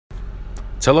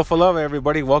Hello,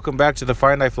 everybody. Welcome back to the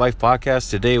Fire Knife Life podcast.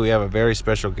 Today we have a very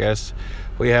special guest.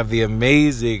 We have the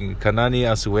amazing Kanani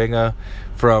Asuenga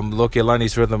from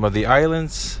Lokelani's Rhythm of the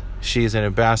Islands. She's an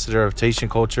ambassador of Tahitian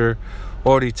culture,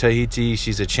 Ori Tahiti.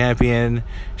 She's a champion.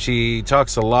 She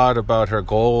talks a lot about her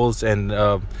goals and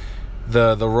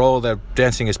the role that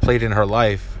dancing has played in her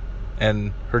life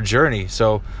and her journey.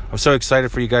 So I'm so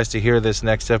excited for you guys to hear this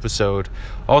next episode.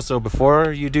 Also,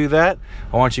 before you do that,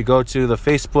 I want you to go to the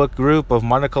Facebook group of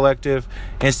Mana Collective,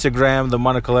 Instagram, the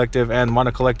Mana Collective, and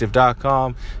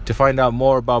ManaCollective.com to find out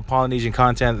more about Polynesian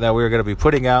content that we're going to be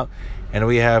putting out. And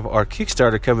we have our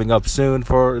Kickstarter coming up soon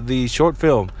for the short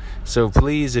film. So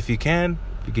please, if you can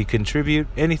contribute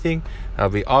anything, that'll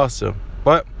be awesome.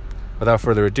 But without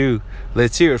further ado,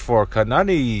 let's hear it for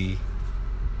Kanani.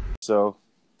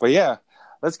 But yeah,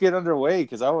 let's get underway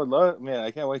because I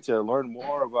can't wait to learn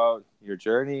more about your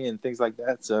journey and things like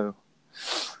that. So,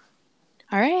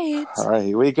 all right,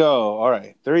 here we go. All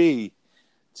right, 3,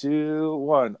 2,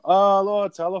 1. Aloha,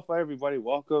 talofa, everybody.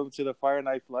 Welcome to the Fire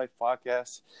Knife Life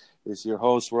podcast. It's your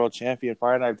host, world champion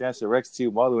Fire Knife dancer Rex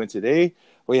Tumalu, and today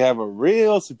we have a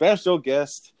real special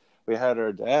guest. We had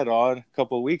her dad on a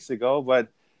couple of weeks ago, but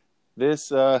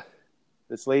this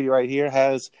lady right here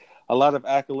has a lot of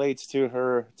accolades to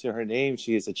her name.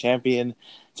 She is a champion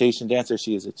Tahitian dancer.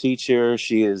 She is a teacher.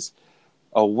 She is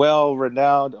a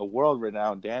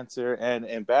world-renowned dancer and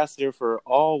ambassador for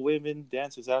all women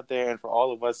dancers out there and for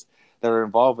all of us that are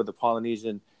involved with the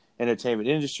Polynesian entertainment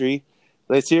industry.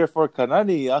 Let's hear it for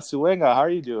Kanani Asuenga. How are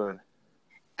you doing?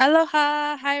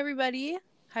 Aloha. Hi, everybody.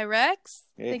 Hi, Rex.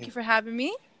 Hey. Thank you for having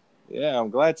me. Yeah, I'm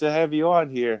glad to have you on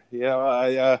here.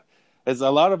 As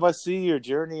a lot of us see your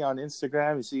journey on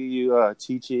Instagram, we see you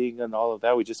teaching and all of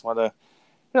that. We just want to,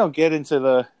 get into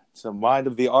the mind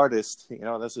of the artist.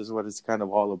 This is what it's kind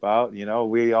of all about.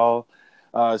 We all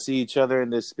see each other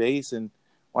in this space and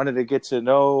wanted to get to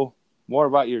know more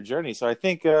about your journey. So I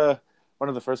think one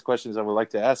of the first questions I would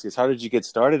like to ask is, how did you get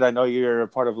started? I know you're a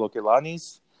part of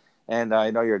Lokelani's, and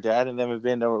I know your dad and them have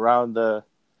been around the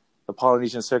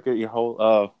Polynesian circuit your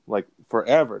whole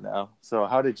forever now. So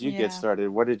how did you get started?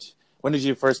 When did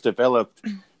you first develop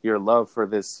your love for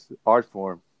this art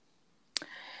form?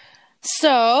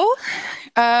 So,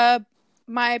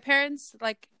 my parents,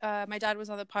 my dad was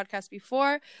on the podcast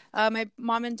before. My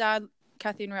mom and dad,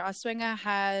 Kathy and Ray Asuenga,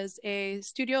 has a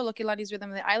studio, Lokelani's Rhythm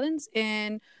of the Islands,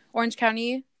 in Orange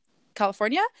County,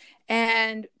 California.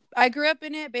 And I grew up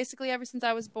in it basically ever since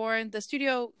I was born. The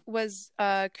studio was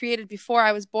created before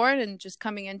I was born and just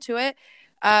coming into it.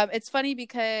 It's funny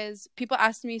because people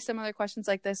ask me similar questions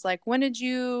like this, like, when did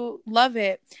you love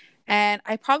it? And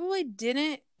I probably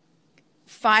didn't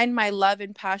find my love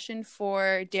and passion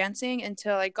for dancing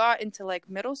until I got into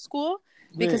middle school,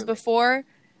 because before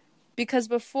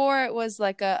it was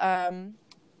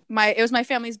it was my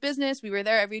family's business. We were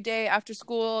there every day after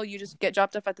school. You just get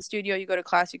dropped off at the studio, you go to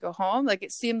class, you go home.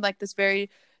 It seemed like this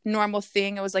very normal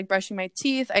thing. It was like brushing my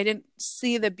teeth. I didn't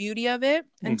see the beauty of it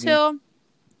until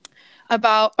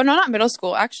not middle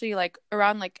school, actually,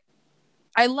 around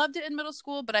I loved it in middle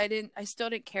school, but I still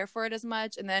didn't care for it as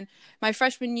much. And then my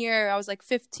freshman year, I was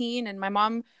 15, and my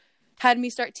mom had me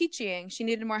start teaching. She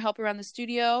needed more help around the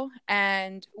studio.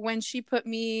 And when she put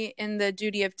me in the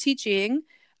duty of teaching,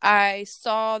 I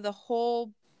saw the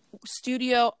whole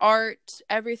studio, art,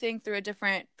 everything through a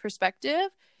different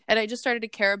perspective. And I just started to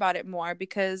care about it more,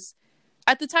 because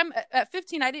at the time, at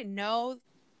 15, I didn't know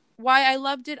why I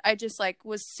loved it. I just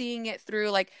was seeing it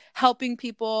through helping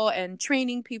people and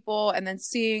training people, and then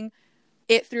seeing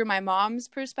it through my mom's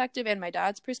perspective and my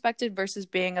dad's perspective versus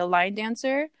being a line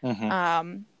dancer.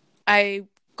 I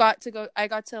got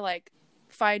to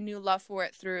find new love for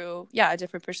it through a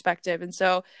different perspective. And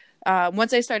so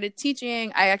once I started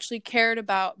teaching, I actually cared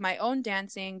about my own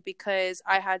dancing, because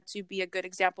I had to be a good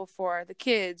example for the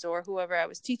kids or whoever I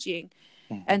was teaching.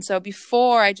 And so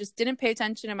before, I just didn't pay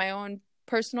attention to my own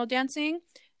personal dancing,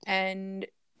 and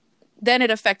then it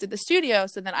affected the studio.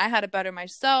 So then I had to better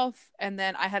myself, and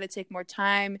then I had to take more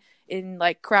time in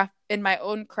craft, in my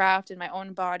own craft, in my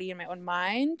own body, in my own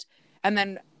mind. And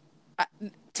then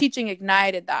teaching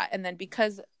ignited that. And then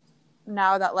because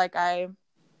now that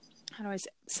how do I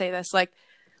say this,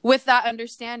 with that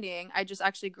understanding, I just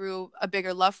actually grew a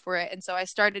bigger love for it. And so I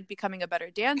started becoming a better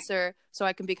dancer so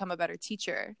I can become a better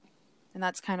teacher. And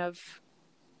that's kind of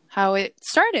how it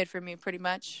started for me, pretty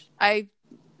much. I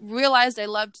realized I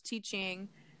loved teaching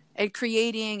and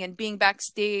creating and being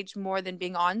backstage more than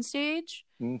being on stage.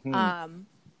 But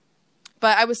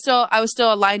I was still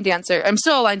a line dancer. I'm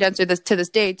still a line dancer to this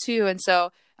day too. And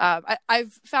so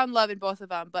I've found love in both of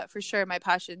them, but for sure my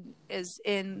passion is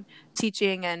in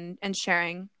teaching and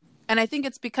sharing And I think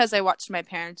it's because I watched my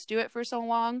parents do it for so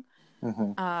long.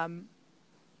 Mm-hmm.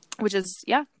 Which is,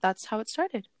 yeah, that's how it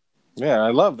started. Yeah,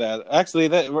 I love that. Actually,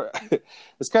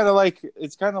 it's kind of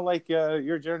like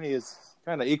your journey is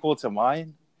kind of equal to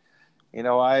mine. You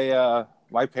know,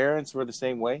 my parents were the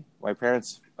same way. My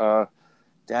parents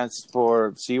danced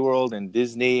for SeaWorld and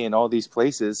Disney and all these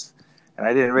places, and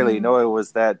I didn't really know it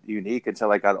was that unique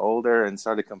until I got older and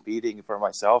started competing for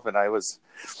myself. And I was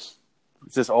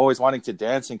just always wanting to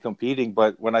dance and competing,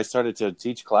 but when I started to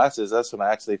teach classes, that's when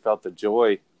I actually felt the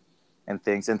joy and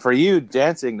things. And for you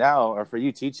dancing now, or for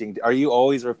you teaching, are you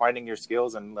always refining your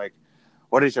skills, and like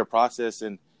what is your process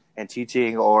in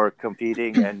teaching or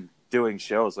competing and doing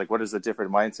shows? Like what is the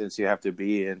different mindsets you have to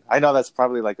be in? I know that's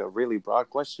probably like a really broad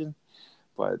question,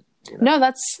 but no,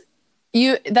 that's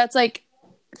like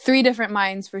three different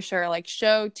minds for sure. Like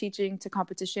show, teaching to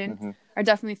competition are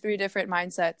definitely three different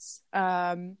mindsets.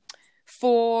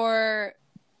 For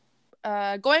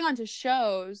going on to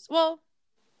shows, well,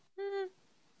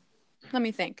 let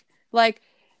me think. Like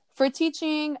for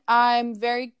teaching, I'm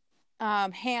very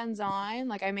hands-on.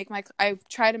 Like I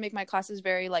try to make my classes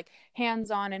very like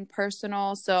hands-on and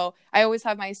personal. So I always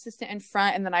have my assistant in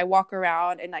front, and then I walk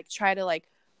around and like try to like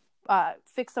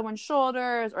fix someone's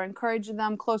shoulders or encourage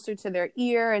them closer to their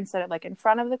ear instead of like in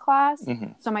front of the class.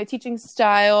 So my teaching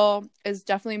style is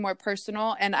definitely more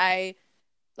personal, and I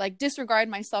like disregard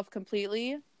myself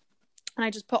completely, and I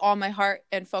just put all my heart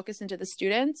and focus into the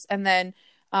students. And then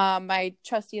my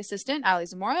trusty assistant, Ali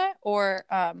Zamora, or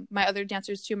my other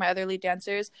dancers too, my other lead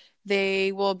dancers,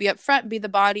 they will be up front, be the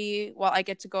body, while I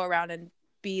get to go around and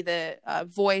be the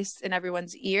voice in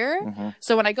everyone's ear.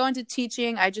 So when I go into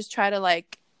teaching, I just try to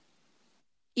like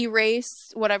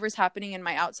erase whatever's happening in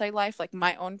my outside life, like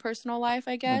my own personal life,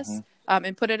 I guess,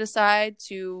 and put it aside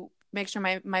to make sure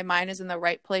my mind is in the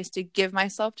right place to give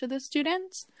myself to the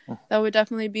students. That would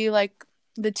definitely be like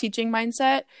the teaching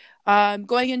mindset.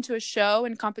 Going into a show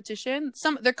and competition,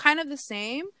 they're kind of the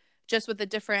same, just with a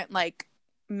different like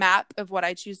map of what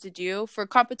I choose to do. For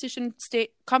competition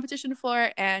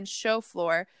floor and show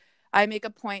floor, I make a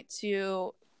point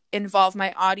to involve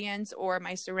my audience or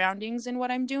my surroundings in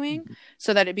what I'm doing,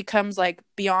 so that it becomes like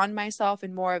beyond myself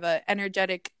and more of a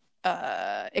energetic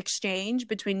exchange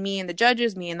between me and the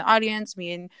judges, me and the audience,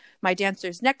 me and my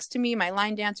dancers next to me, my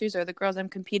line dancers, or the girls I'm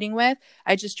competing with.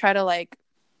 I just try to like,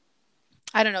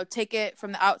 I don't know, take it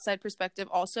from the outside perspective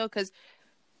also, because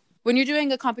when you're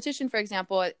doing a competition, for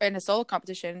example, in a solo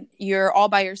competition, you're all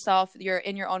by yourself, you're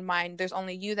in your own mind, there's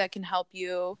only you that can help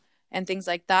you and things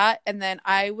like that. And then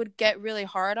I would get really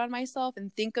hard on myself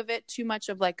and think of it too much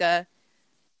of like a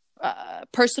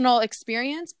personal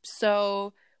experience.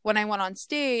 So when I went on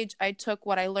stage, I took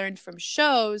what I learned from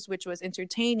shows, which was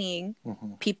entertaining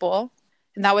people.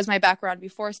 And that was my background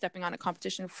before stepping on a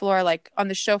competition floor. Like on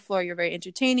the show floor, you're very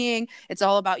entertaining. It's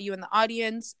all about you and the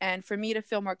audience. And for me to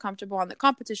feel more comfortable on the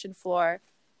competition floor,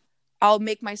 I'll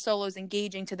make my solos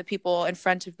engaging to the people in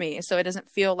front of me. So it doesn't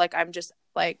feel like I'm just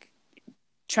like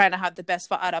trying to have the best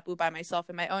fa'arapu by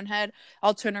myself in my own head.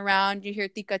 I'll turn around, you hear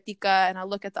tika tika, and I'll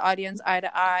look at the audience eye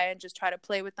to eye and just try to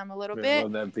play with them a little bit.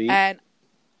 Love that beat. And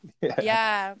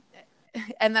yeah.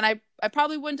 And then I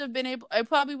probably wouldn't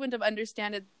have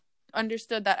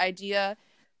understood that idea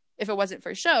if it wasn't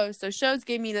for shows. So shows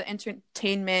gave me the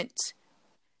entertainment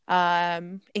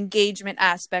engagement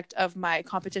aspect of my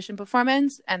competition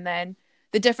performance. And then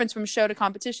the difference from show to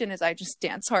competition is I just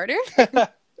dance harder.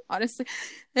 Honestly.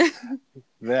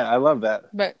 Yeah, I love that.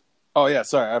 But oh yeah,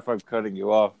 sorry if I'm cutting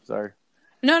you off. Sorry.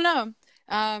 No.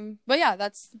 But yeah,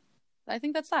 I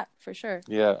think that's that for sure.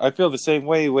 Yeah, I feel the same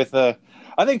way with I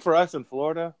think for us in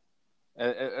Florida,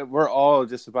 we're all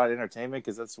just about entertainment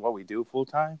because that's what we do full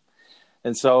time.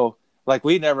 And so like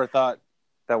we never thought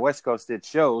that West Coast did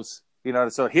shows, you know,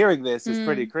 so hearing this is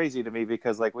pretty crazy to me,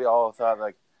 because like we all thought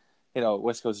like, you know,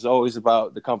 West Coast is always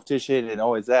about the competition and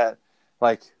always that.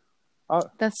 Like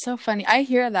that's so funny. I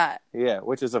hear that. Yeah,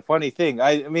 which is a funny thing.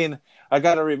 I mean, I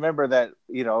got to remember that,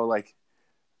 you know, like,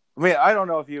 I mean, I don't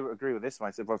know if you agree with this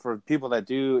mindset, but for people that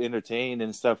do entertain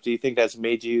and stuff, do you think that's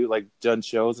made you, like, done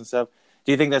shows and stuff?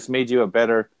 Do you think that's made you a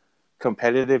better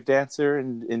competitive dancer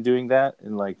in doing that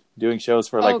and, like, doing shows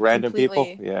for, like, random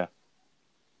completely. people? Yeah.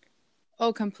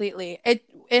 Oh, completely.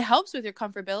 It helps with your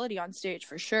comfortability on stage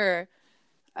for sure.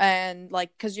 And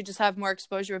like, because you just have more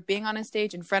exposure of being on a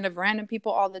stage in front of random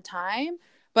people all the time.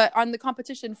 But on the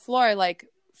competition floor, like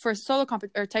for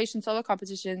Tahitian solo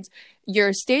competitions,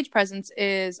 your stage presence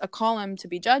is a column to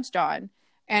be judged on,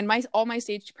 and all my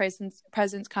stage presence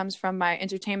comes from my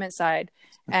entertainment side.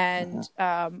 And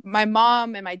my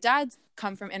mom and my dad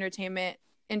come from entertainment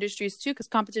industries too, because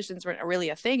competitions weren't really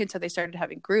a thing until they started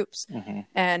having groups.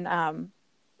 And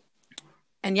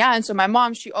so my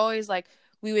mom, she always like,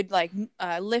 we would like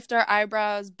lift our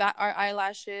eyebrows, bat our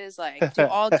eyelashes, like do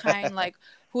all kind like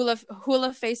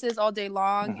hula faces all day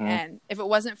long. And if it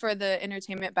wasn't for the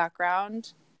entertainment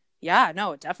background, yeah,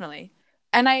 no, definitely.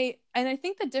 And I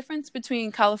think the difference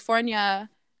between California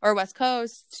or West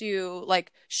Coast to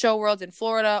like show worlds in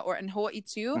Florida or in Hawaii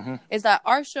too is that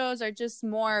our shows are just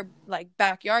more like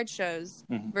backyard shows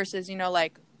versus, you know,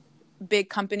 like big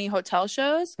company hotel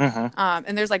shows.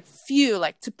 And there's like few,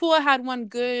 like Tapua had one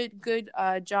good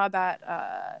job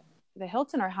at the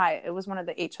Hilton or Hyatt. It was one of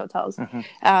the H hotels.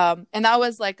 And that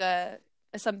was like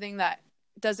something that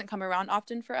doesn't come around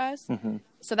often for us.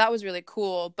 So that was really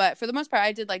cool. But for the most part,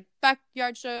 I did like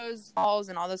backyard shows, halls,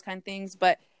 and all those kind of things.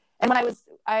 And when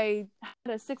I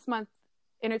had a 6-month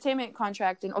entertainment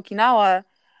contract in Okinawa,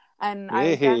 and I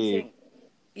was dancing.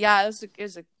 Yeah, it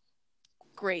was a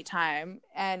great time.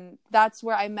 And that's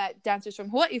where I met dancers from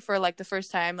Hawaii for like the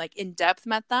first time, like in depth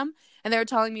met them. And they were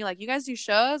telling me like, you guys do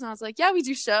shows? And I was like, yeah, we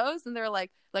do shows. And they were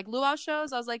like luau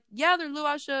shows. I was like, yeah, they're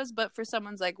luau shows, but for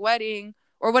someone's like wedding,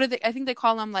 or what do they, I think they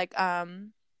call them like a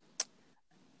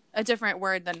different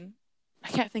word than, I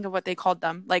can't think of what they called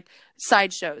them, like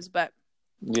side shows, but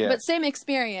same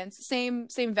experience, same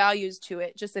values to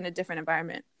it, just in a different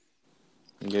environment.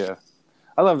 Yeah.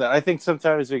 I love that. I think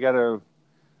sometimes we got to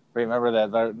remember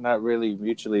that they're not really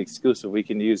mutually exclusive. We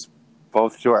can use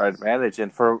both to our advantage.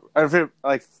 And for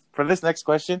this next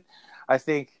question, I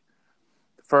think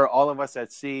for all of us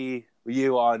that see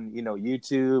you on, you know,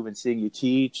 YouTube and seeing you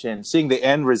teach and seeing the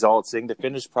end result, seeing the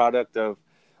finished product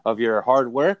of your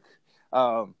hard work,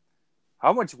 how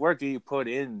much work do you put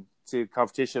in to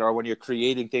competition, or when you're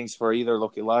creating things for either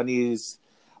Lokelani's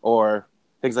or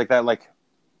things like that? Like,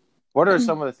 what are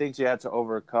some of the things you had to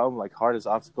overcome, like hardest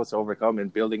obstacles to overcome in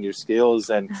building your skills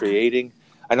and creating?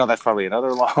 I know that's probably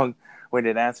another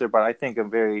long-winded answer, but I think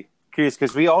I'm very curious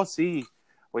because we all see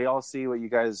what you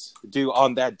guys do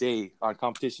on that day, on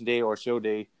competition day or show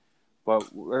day.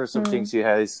 But what are some things you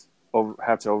guys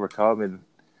have to overcome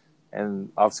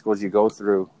and obstacles you go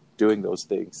through doing those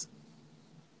things?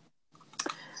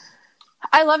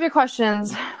 I love your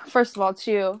questions, first of all,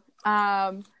 too.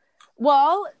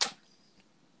 Well,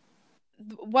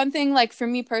 one thing, like for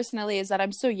me personally, is that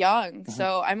I'm so young.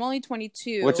 So I'm only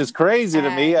 22, which is crazy to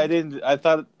me. I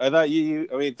thought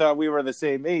thought we were the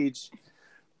same age.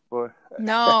 But...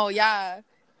 No, yeah,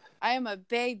 I am a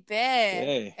baby,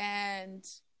 Yay. And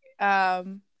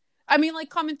I mean, like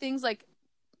common things, like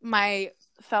my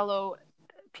fellow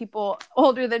people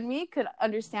older than me could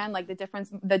understand like the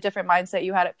different mindset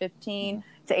you had at 15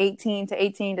 to 18 to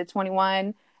 18 to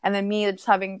 21, and then me just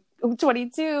having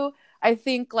 22. I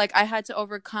think like I had to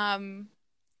overcome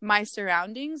my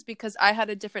surroundings because I had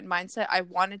a different mindset. I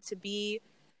wanted to be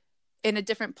in a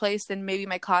different place than maybe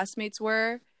my classmates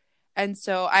were, and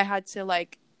so I had to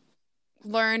like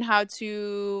learn how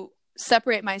to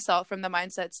separate myself from the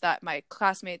mindsets that my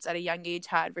classmates at a young age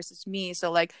had versus me.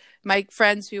 So like my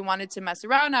friends who wanted to mess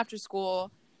around after school,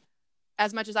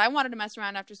 as much as I wanted to mess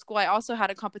around after school, I also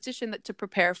had a competition to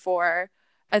prepare for.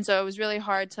 And so it was really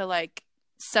hard to like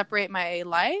separate my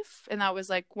life. And that was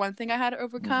like one thing I had to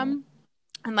overcome.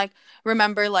 And like,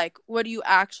 remember, like, what do you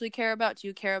actually care about? Do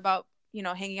you care about, you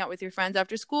know, hanging out with your friends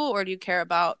after school? Or do you care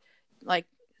about like,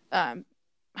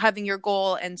 having your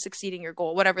goal and succeeding your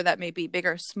goal, whatever that may be, big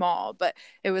or small? But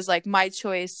it was like my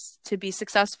choice to be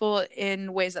successful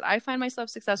in ways that I find myself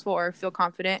successful or feel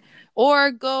confident, or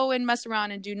go and mess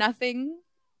around and do nothing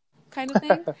kind of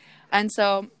thing. And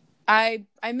so I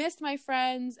missed my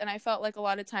friends, and I felt like a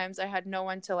lot of times I had no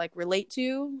one to like relate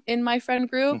to in my friend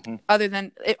group other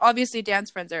than obviously dance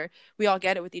friends we all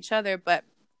get it with each other, but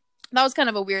that was kind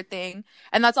of a weird thing.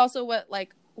 And that's also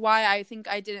why I think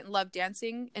I didn't love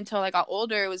dancing until I got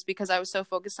older, was because I was so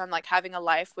focused on like having a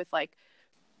life with like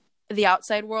the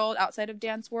outside world, outside of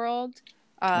dance world.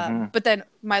 But then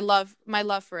my love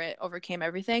for it overcame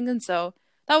everything. And so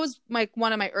that was like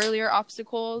one of my earlier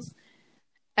obstacles.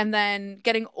 And then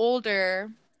getting older,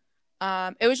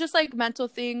 it was just like mental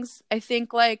things. I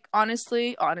think like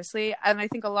honestly, and I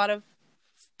think a lot of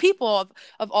people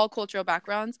of all cultural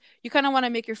backgrounds, you kind of want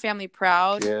to make your family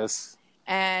proud. Yes.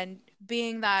 And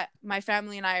being that my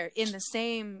family and I are in the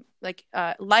same like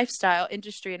lifestyle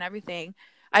industry and everything,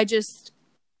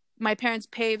 my parents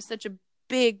paved such a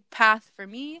big path for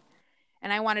me,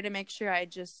 and I wanted to make sure I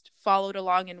just followed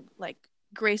along and like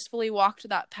gracefully walked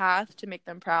that path to make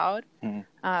them proud.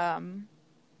 And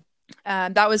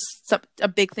that was a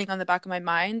big thing on the back of my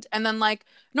mind. And then like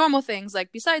normal things,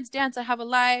 like besides dance, I have a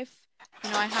life,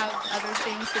 you know, I have other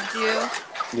things to do.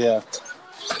 Yeah.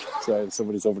 Sorry,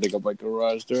 somebody's opening up my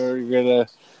garage door. You're gonna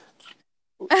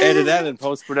edit that in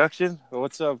post-production?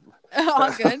 What's up?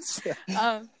 All good.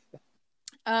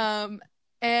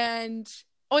 And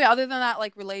other than that,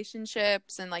 like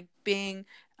relationships and like being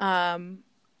I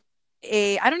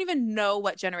don't even know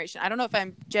what generation. I don't know if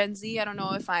I'm Gen Z. I don't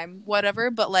know if I'm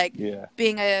whatever, but like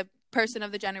being a person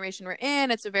of the generation we're in,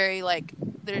 it's a very like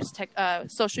there's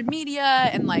social media,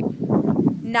 and like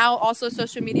now also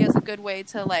social media is a good way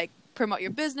to like promote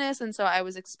your business. And so I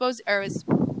was exposed, or was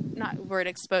not word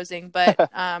exposing,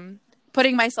 but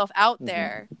putting myself out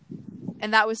there,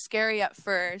 and that was scary at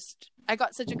first. I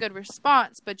got such a good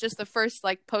response, but just the first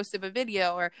like post of a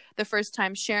video, or the first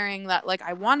time sharing that like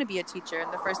I want to be a teacher,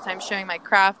 and the first time sharing my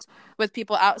craft with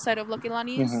people outside of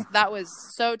Lokelani's, that was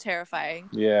so terrifying.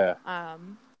 Yeah.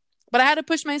 But I had to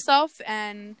push myself,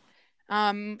 and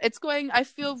it's going. I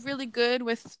feel really good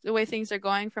with the way things are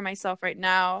going for myself right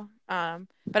now.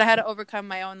 But I had to overcome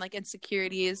my own like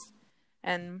insecurities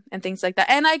and things like that.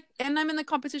 And I'm in the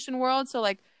competition world, so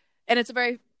like, and it's a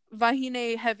very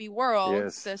Vahine heavy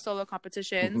world, the solo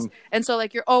competitions. And so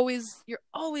like you're always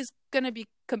gonna be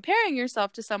comparing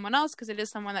yourself to someone else, because it is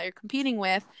someone that you're competing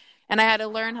with. And I had to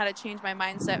learn how to change my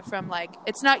mindset from like,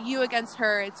 it's not you against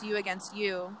her, it's you against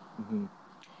you.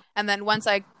 And then once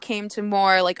I came to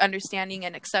more like understanding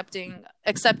and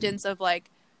acceptance of like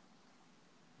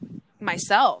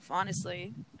myself,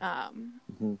 honestly,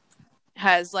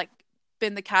 has like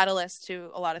been the catalyst to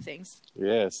a lot of things.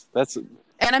 Yes,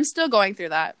 and I'm still going through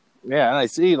that. Yeah, and I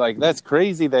see like that's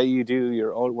crazy that you do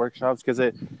your own workshops, because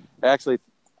it actually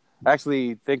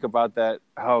think about that,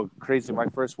 how crazy my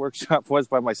first workshop was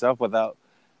by myself without,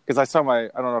 because I saw I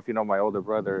don't know if you know my older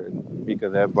brother and Mika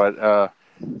there, but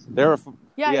they were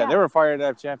Fire and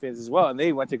F champions as well, and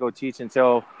they went to go teach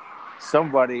until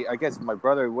somebody, I guess my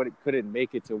brother couldn't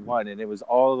make it to one, and it was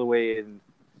all the way in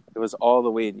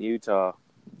Utah,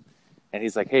 and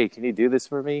he's like, hey, can you do this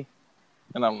for me?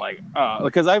 And I'm like,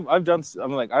 because I've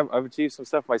achieved some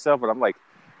stuff myself, but I'm like,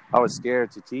 I was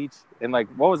scared to teach. And like,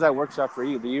 what was that workshop for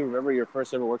you? Do you remember your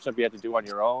first ever workshop you had to do on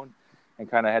your own,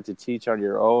 and kind of had to teach on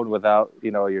your own without,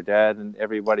 your dad and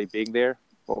everybody being there?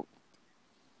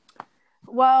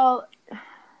 Well,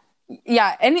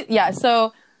 yeah.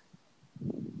 So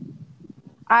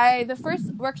the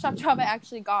first workshop job I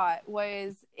actually got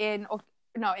was in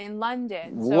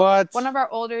London. So what? One of our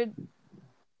older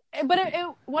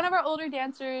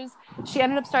dancers, she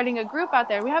ended up starting a group out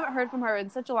there. We haven't heard from her in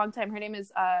such a long time. Her name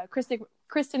is Kristen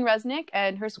Resnick,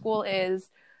 and her school is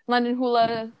London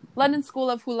School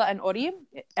of Hula and Ori.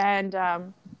 And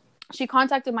she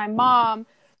contacted my mom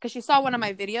because she saw one of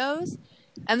my videos.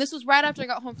 And this was right after I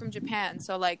got home from Japan.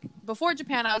 So like before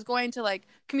Japan, I was going to like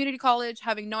community college,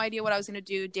 having no idea what I was going to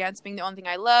do, dance being the only thing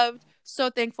I loved. So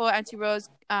thankful Auntie Rose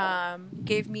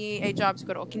gave me a job to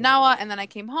go to Okinawa. And then I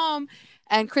came home,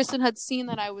 and Kristen had seen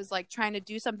that I was like trying to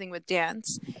do something with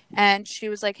dance. And she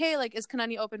was like, hey, like, is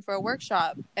Kanani open for a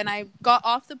workshop? And I got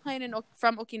off the plane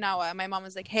from Okinawa, and my mom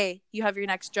was like, hey, you have your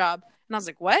next job. And I was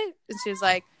like, what? And she was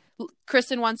like,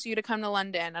 Kristen wants you to come to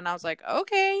London. And I was like,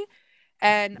 okay.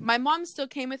 And my mom still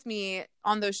came with me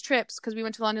on those trips, because we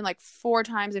went to London like 4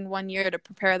 times in 1 year to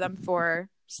prepare them for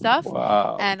stuff.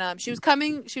 Wow. And she was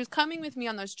coming with me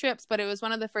on those trips, but it was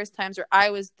one of the first times where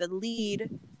I was the lead,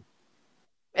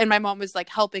 and my mom was like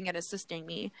helping and assisting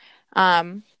me.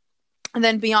 And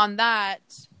then beyond that,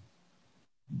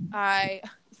 it's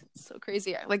so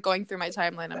crazy. Like going through my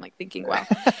timeline, I'm like thinking, wow.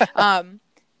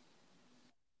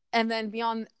 And then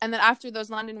after those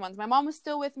London ones, my mom was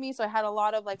still with me, so I had a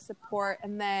lot of like support.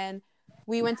 And then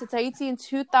we went to Tahiti in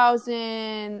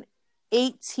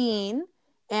 2018,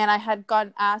 and I had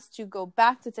gotten asked to go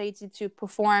back to Tahiti to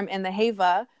perform in the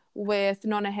Heiva with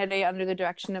Nona Here under the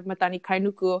direction of Matani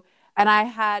Kainuku. And I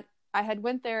had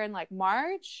went there in like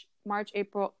March,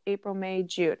 April, May,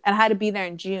 June, and I had to be there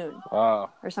in June. Wow.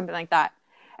 Or something like that.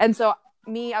 And so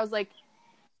I was like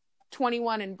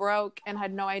 21 and broke and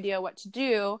had no idea what to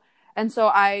do. And so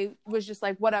I was just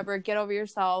like, whatever, get over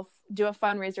yourself, do a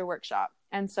fundraiser workshop.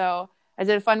 And so I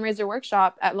did a fundraiser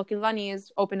workshop at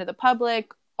Lokelani's, open to the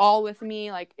public, all with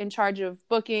me, like in charge of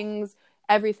bookings,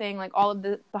 everything, like all of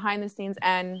the behind the scenes.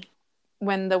 And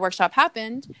when the workshop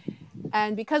happened,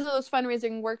 and because of those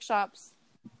fundraising workshops,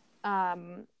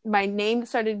 my name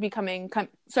started coming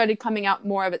out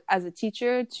more of it as a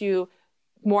teacher to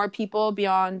more people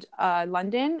beyond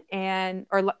London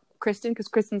or Kristen, because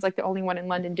Kristen's like the only one in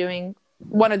London doing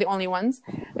one of the only ones.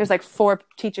 There's like 4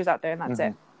 teachers out there, and that's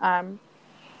it.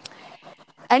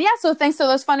 And yeah, so thanks to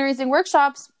those fundraising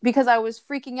workshops, because I was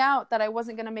freaking out that I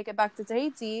wasn't going to make it back to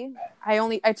Tahiti,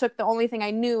 I took the only thing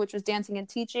I knew, which was dancing and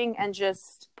teaching, and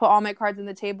just put all my cards on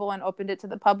the table and opened it to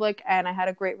the public, and I had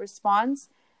a great response.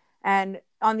 And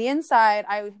on the inside,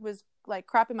 I was like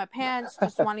crapping my pants,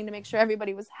 just wanting to make sure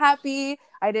everybody was happy.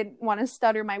 I didn't want to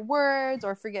stutter my words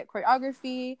or forget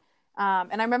choreography.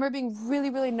 And I remember being really,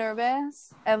 really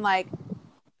nervous, and like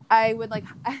I would like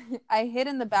I hid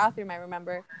in the bathroom, I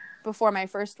remember, before my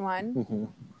first one,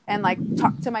 and like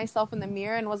talked to myself in the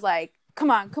mirror and was like, come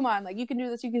on, like you can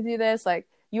do this, like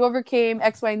you overcame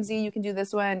X, Y, and Z, you can do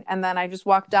this one. And then I just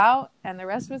walked out, and the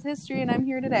rest was history, and I'm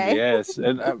here today. Yes,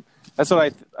 and that's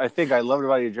what I think I loved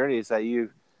about your journey is that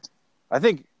I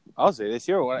think I'll say this,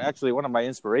 you're actually one of my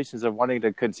inspirations of wanting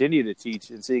to continue to teach,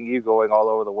 and seeing you going all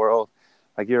over the world.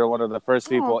 Like you're one of the first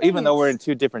people, even though we're in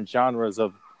two different genres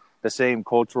of the same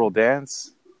cultural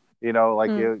dance, you know, like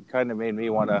it kind of made me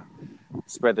want to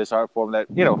spread this art form that,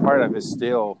 you know, Fire Knife is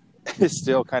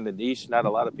still kind of niche. Not a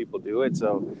lot of people do it.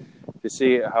 So to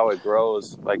see how it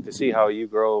grows, like to see how you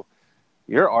grow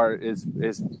your art is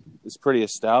pretty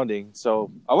astounding.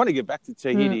 So I want to get back to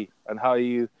Tahiti and how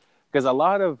because a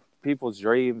lot of people's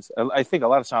dreams, I think a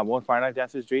lot of Samoan Fire Knife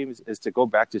dancers' dreams is to go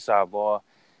back to Samoa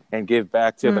and give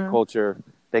back to the culture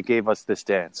that gave us this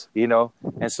dance, you know?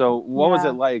 And so what was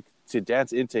it like to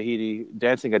dance in Tahiti,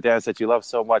 dancing a dance that you love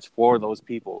so much for those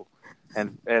people,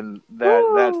 and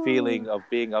that feeling of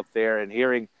being up there and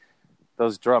hearing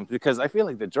those drums? Because I feel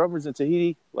like the drummers in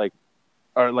Tahiti,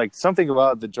 are like something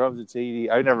about the drums in Tahiti.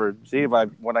 I never seen it, but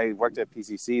when I worked at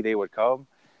PCC, they would come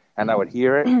and I would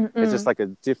hear it. It's just like a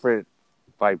different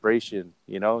vibration,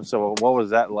 you know? So what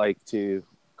was that like to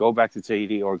go back to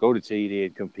Tahiti or go to Tahiti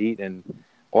and compete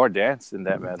or dance in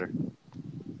that matter?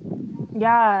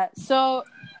 Yeah. So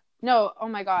no, oh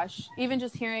my gosh. Even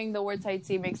just hearing the word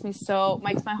Tahiti makes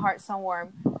my heart so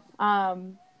warm.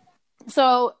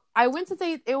 So I went to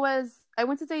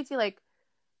Tahiti like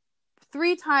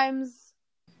 3 times,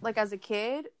 like as a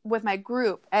kid with my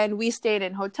group, and we stayed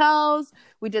in hotels.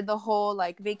 We did the whole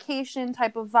like vacation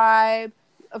type of vibe.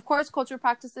 Of course, cultural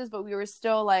practices, but we were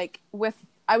still like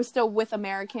I was still with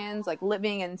Americans, like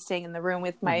living and staying in the room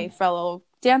with my fellow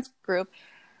dance group.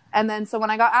 And then, so when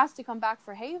I got asked to come back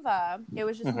for Heva, it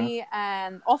was just me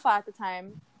and Ofa at the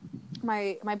time,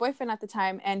 my boyfriend at the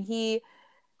time, and we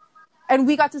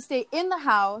got to stay in the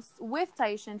house with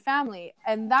Tahitian family.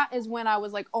 And that is when I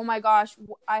was like, oh my gosh,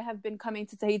 I have been coming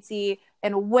to Tahiti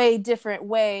in a way different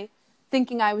way,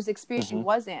 thinking I was experiencing,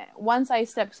 wasn't. Once I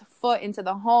stepped foot into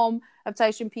the home of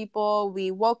Tahitian people, we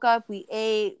woke up, we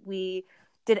ate, we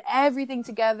did everything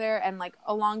together, and like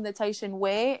along the Tahitian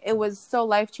way, it was so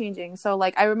life-changing. So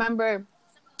like I remember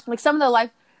like some of the life,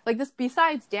 like this,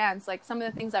 besides dance, like some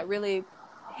of the things that really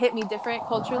hit me different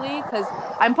culturally, because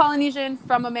I'm Polynesian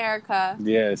from America.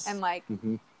 Yes. And like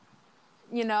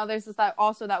you know, there's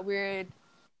that weird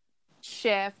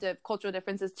shift of cultural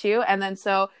differences too. And then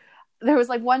so there was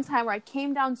like one time where I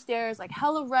came downstairs like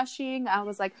hella rushing. I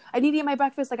was like, I need to eat my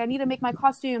breakfast, like I need to make my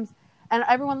costumes. And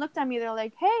everyone looked at me, they're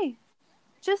like, hey,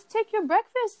 just take your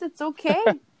breakfast. It's okay.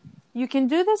 You can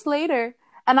do this later.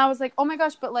 And I was like, oh my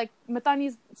gosh, but like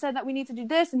Matani said that we need to do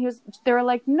this. And they were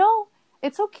like, no,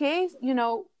 it's okay. You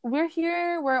know, we're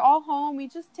here. We're all home. We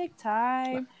just take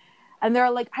time. And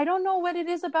they're like, I don't know what it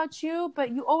is about you,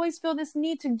 but you always feel this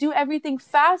need to do everything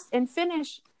fast and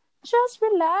finish. Just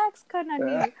relax,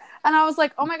 Kanani. And I was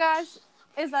like, oh my gosh,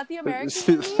 is that the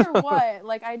American in me or what?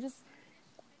 Like, I just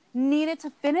needed to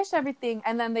finish everything.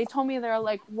 And then they told me, they're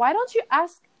like, why don't you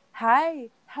ask, hi,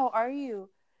 how are you?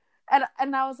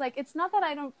 And I was like, it's not that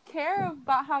I don't care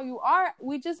about how you are.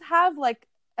 We just have like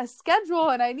a schedule,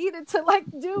 and I needed to like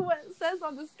do what it says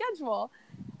on the schedule.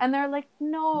 And they're like,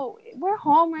 no, we're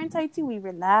home. We're in Tahiti. We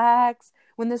relax.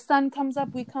 When the sun comes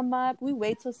up, we come up. We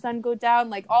wait till sun go down.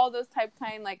 Like all those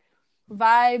kind like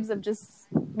vibes of just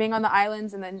being on the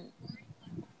islands and then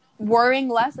worrying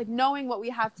less, like knowing what we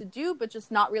have to do, but just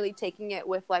not really taking it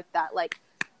with like that like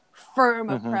firm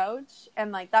approach.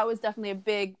 And like that was definitely a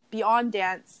big beyond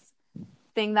dance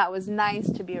thing that was nice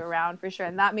to be around for sure.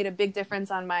 And that made a big difference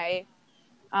on my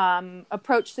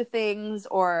approach to things,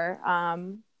 or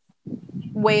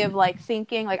way of like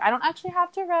thinking, like I don't actually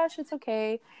have to rush, it's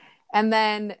okay. And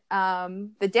then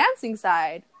the dancing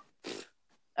side,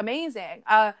 amazing.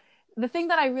 The thing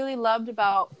that I really loved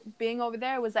about being over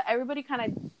there was that everybody kind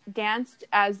of danced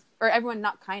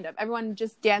everyone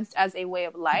just danced as a way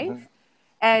of life.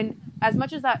 And as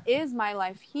much as that is my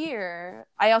life here,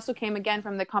 I also came again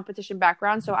from the competition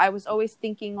background, so I was always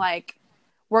thinking like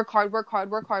work hard, work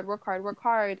hard, work hard, work hard, work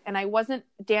hard. And I wasn't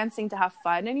dancing to have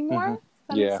fun anymore. If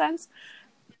that makes sense.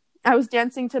 I was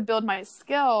dancing to build my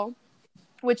skill,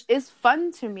 which is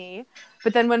fun to me.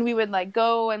 But then when we would like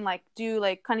go and like do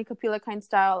like Kanikapila kind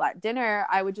style at dinner,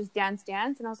 I would just dance.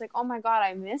 And I was like, oh my God,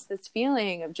 I miss this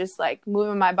feeling of just like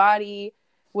moving my body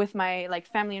with my like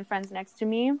family and friends next to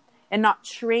me and not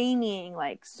training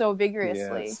like so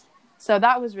vigorously. Yes. So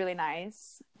that was really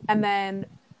nice. And then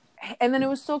it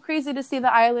was so crazy to see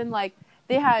the island. Like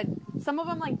they had, some of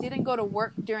them like didn't go to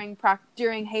work during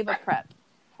Heva prep.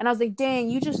 And I was like, dang,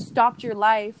 you just stopped your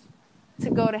life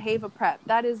to go to Heva prep.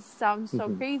 That sounds so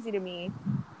crazy to me.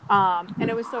 And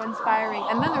it was so inspiring.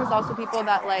 And then there was also people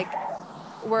that like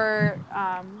were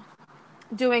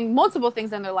doing multiple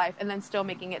things in their life and then still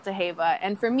making it to Heva.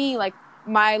 And for me, like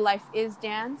my life is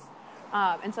dance.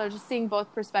 And so just seeing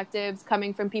both perspectives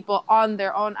coming from people on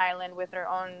their own island with their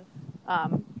own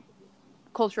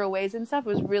cultural ways and stuff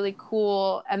was really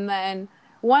cool. And then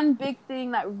one big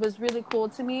thing that was really cool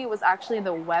to me was actually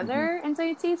the weather in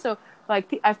Tahiti. So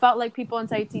like I felt like people in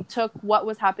Tahiti took what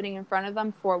was happening in front of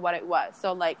them for what it was.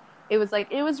 So like it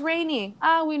was rainy.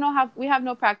 We have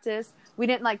no practice. We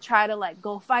didn't like try to like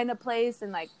go find a place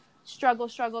and like struggle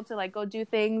to like go do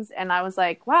things. And I was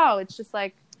like, wow, it's just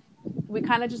like we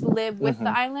kind of just live with the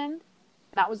island.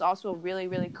 That was also a really,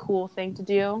 really cool thing to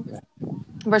do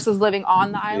versus living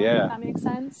on the island, if that makes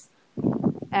sense.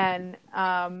 And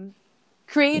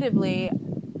creatively,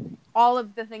 all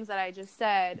of the things that I just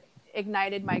said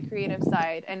ignited my creative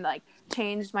side and like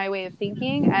changed my way of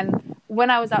thinking. And when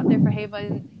I was out there for Heva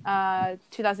in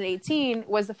 2018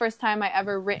 was the first time I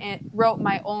ever wrote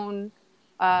my own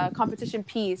competition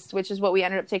piece, which is what we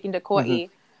ended up taking to Kauai,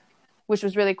 which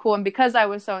was really cool. And because I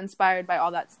was so inspired by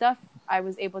all that stuff, I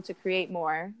was able to create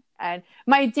more. And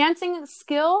my dancing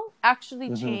skill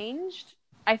actually changed.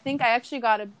 I think I actually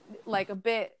got a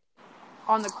bit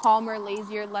on the calmer,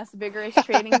 lazier, less vigorous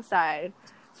training side.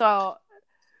 So,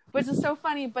 which is so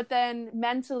funny. But then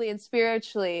mentally and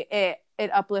spiritually, it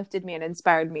uplifted me and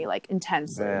inspired me like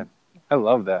intensely. Man, I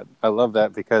love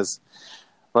that because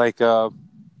like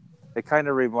it kind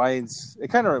of reminds me.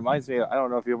 I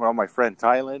don't know if you know my friend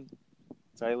Thailand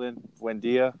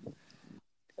Buendia.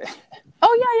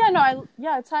 Oh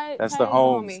yeah, Ty. That's Ty the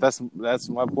Holmes. That's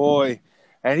my boy.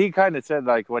 And he kind of said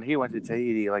like when he went to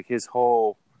Tahiti, like his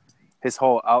whole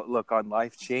outlook on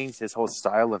life changed, his whole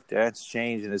style of dance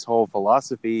changed, and his whole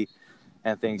philosophy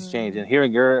and things changed. And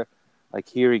hearing your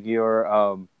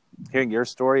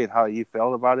story and how you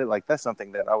felt about it, like that's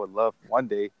something that I would love one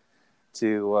day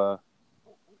to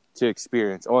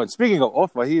experience. Oh, and speaking of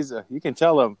Ofa, you can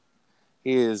tell him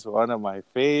he is one of my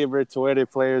favorite Twitter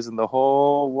players in the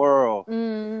whole world.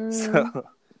 So,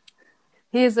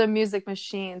 he is a music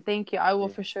machine. Thank you. I will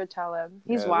for sure tell him.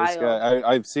 He's wild. This guy,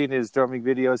 I've seen his drumming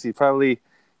videos. He's probably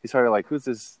like, who's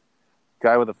this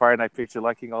guy with a Fire Night picture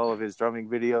liking all of his drumming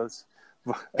videos?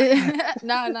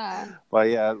 Nah. But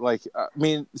yeah, like, I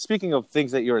mean, speaking of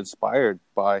things that you're inspired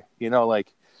by,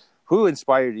 like, who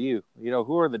inspired you?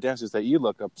 Who are the dancers that you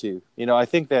look up to? I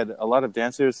think that a lot of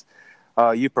dancers,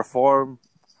 you perform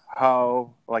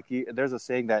there's a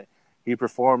saying that you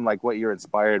perform like what you're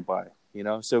inspired by,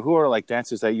 So who are like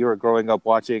dancers that you were growing up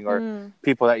watching or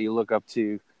people that you look up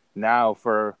to now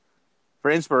for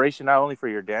inspiration, not only for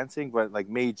your dancing, but like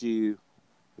made you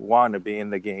want to be in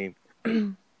the game?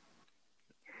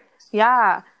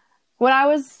 Yeah. When I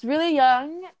was really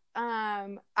young,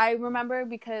 I remember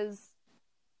because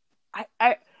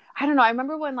I don't know. I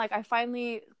remember when like I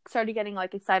finally started getting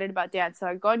like excited about dance. So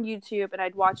I'd go on YouTube and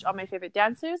I'd watch all my favorite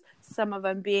dancers. Some of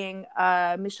them being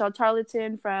Michelle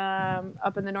Tarleton from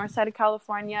up in the north side of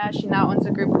California. She now owns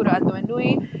a group Pura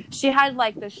Atuenui. She had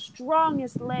like the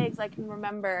strongest legs I can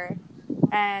remember.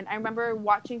 And I remember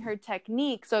watching her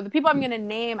technique. So the people I'm going to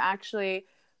name actually,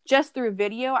 just through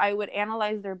video, I would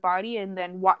analyze their body and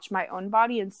then watch my own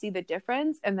body and see the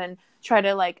difference and then try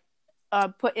to like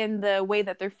put in the way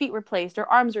that their feet were placed, their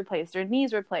arms were placed, their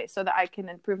knees were placed so that I can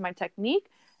improve my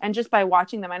technique. And just by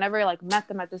watching them, I never like met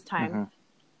them at this time.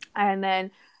 And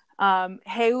then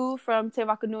Heu from Te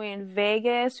Whakanui in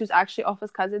Vegas, who's actually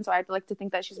Ofa's cousin. So I'd like to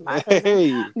think that she's my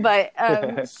cousin. But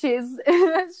she's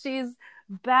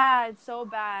bad, so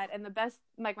bad. And the best,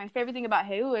 like my favorite thing about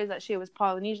Heu is that she was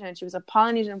Polynesian and she was a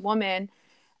Polynesian woman.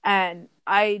 And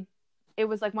it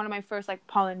was like one of my first like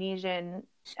Polynesian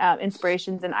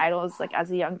inspirations and idols like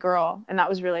as a young girl, and that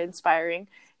was really inspiring.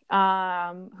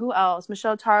 Who else?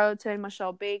 Michelle Tarleton,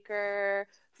 Michelle Baker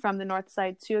from the north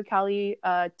side too, Cali,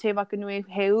 Te Whakanui,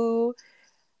 Heu.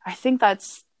 I think that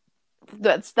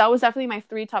was definitely my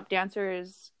 3 top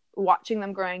dancers watching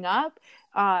them growing up.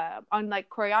 On like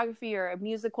choreography or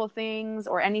musical things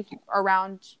or anything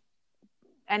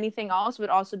else would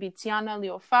also be Tiana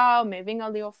Leofau,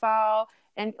 Mevinga Leofau,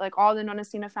 and like all the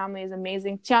Nonasina family is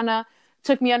amazing. Tiana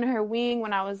took me under her wing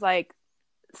when I was like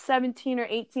 17 or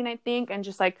 18, I think, and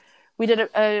just like we did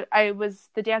I was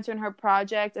the dancer in her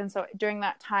project, and so during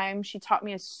that time she taught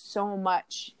me so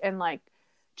much and like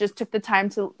just took the time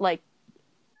to like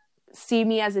see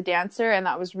me as a dancer, and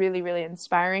that was really, really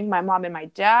inspiring. My mom and my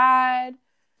dad,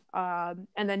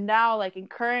 and then now like in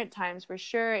current times for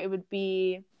sure it would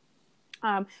be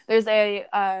there's a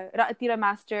Ra'atira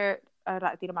master,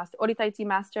 Oritaiti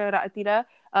master Ra'atira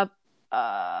of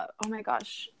oh my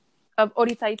gosh, of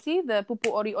Oritaiti, the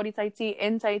Pupu Oritaiti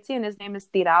in Tahiti, and his name is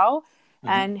Tirao.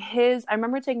 And I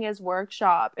remember taking his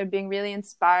workshop and being really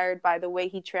inspired by the way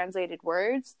he translated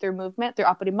words through movement, through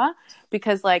aparima,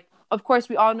 because like, of course,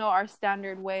 we all know our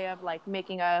standard way of like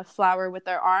making a flower with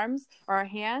our arms or our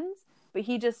hands, but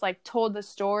he just like told the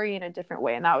story in a different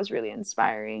way, and that was really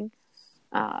inspiring.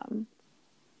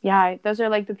 Yeah, those are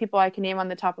like the people I can name on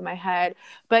the top of my head.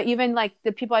 But even like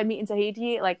the people I meet in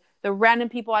Tahiti, like the random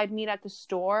people I'd meet at the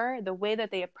store, the way that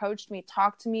they approached me,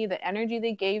 talked to me, the energy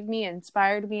they gave me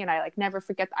inspired me, and I like never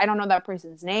forget. I don't know that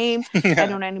person's name. I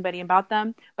don't know anybody about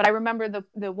them, but I remember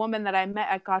the woman that I met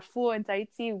at Carrefour in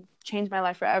Tahiti changed my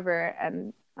life forever.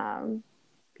 And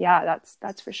yeah,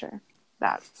 that's for sure.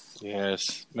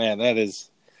 Yes, man, that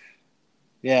is.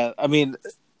 Yeah, I mean,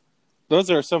 those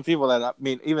are some people that, I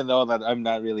mean, even though that I'm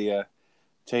not really a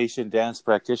Tahitian dance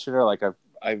practitioner, like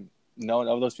I've known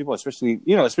of those people, especially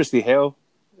Hale.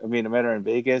 I mean, I met her in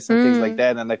Vegas and things like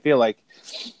that, and I feel like,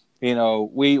 you know,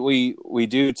 we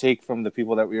do take from the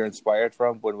people that we are inspired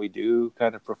from when we do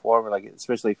kind of perform. Like,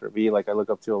 especially for me, like I look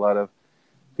up to a lot of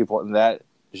people in that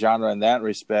genre in that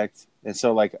respect, and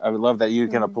so like I would love that you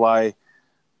can apply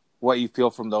what you feel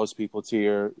from those people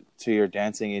to your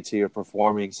dancing and to your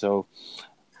performing. So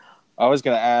I was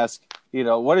going to ask, you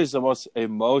know, what is the most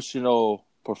emotional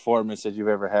performance that you've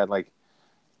ever had? Like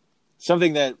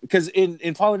something that, because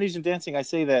in Polynesian dancing, I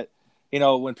say that, you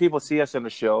know, when people see us in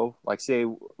a show, like say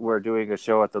we're doing a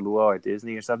show at the Luau at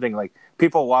Disney or something, like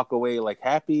people walk away like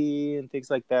happy and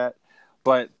things like that.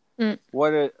 But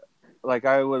like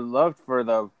I would love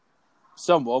for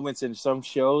some moments in some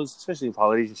shows, especially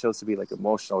Polynesian shows, to be like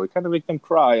emotional. We kind of make them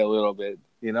cry a little bit.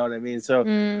 You know what I mean? So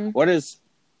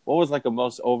what was like a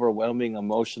most overwhelming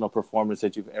emotional performance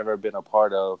that you've ever been a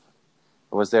part of?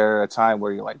 Was there a time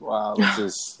where you're like, wow,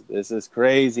 this is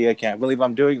crazy. I can't believe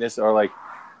I'm doing this. Or like,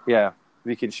 yeah,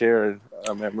 we can share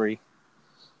a memory.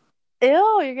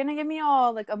 Ew, you're going to get me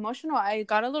all like emotional. I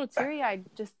got a little teary-eyed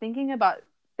just thinking about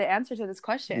the answer to this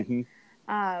question.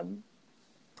 A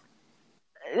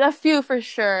few for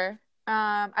sure.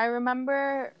 I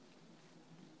remember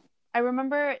I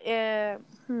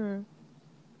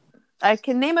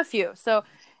can name a few. So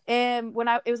it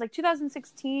was like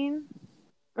 2016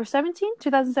 or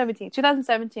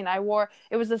 2017,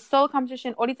 it was a solo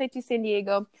competition, Oritaiti San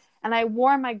Diego, and I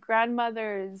wore my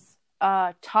grandmother's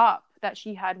top that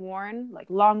she had worn like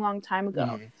long time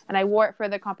ago, and I wore it for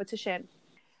the competition.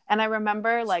 And I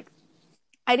remember like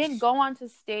I didn't go onto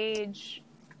stage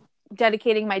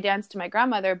dedicating my dance to my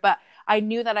grandmother, but I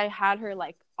knew that I had her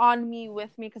like on me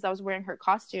with me because I was wearing her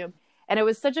costume. And it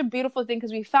was such a beautiful thing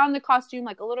because we found the costume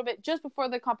like a little bit just before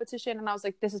the competition, and I was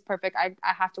like, this is perfect. I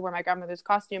have to wear my grandmother's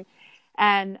costume.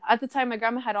 And at the time my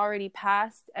grandma had already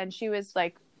passed, and she was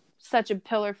like such a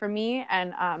pillar for me.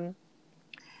 And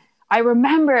I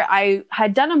remember I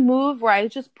had done a move where I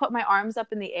just put my arms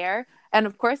up in the air, and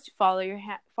of course follow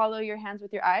your hands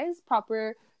with your eyes,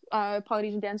 proper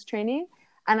Polynesian dance training.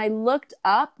 And I looked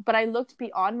up, but I looked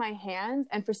beyond my hands,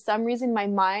 and for some reason my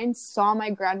mind saw my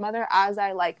grandmother as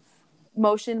I like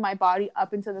motioned my body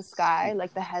up into the sky,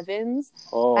 like the heavens.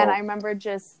 And I remember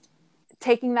just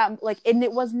taking that, like, and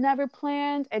it was never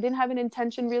planned. I didn't have an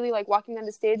intention really like walking on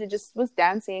the stage. It just was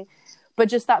dancing, but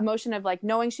just that motion of like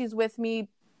knowing she's with me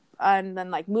and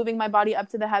then like moving my body up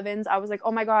to the heavens, I was like,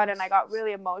 oh my God. And I got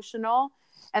really emotional,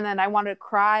 and then I wanted to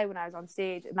cry when I was on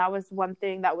stage. And that was one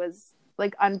thing that was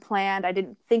like unplanned. I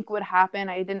didn't think would happen.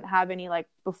 I didn't have any like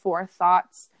before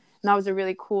thoughts. And that was a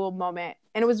really cool moment.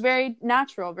 And it was very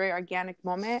natural, very organic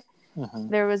moment.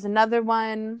 There was another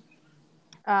one,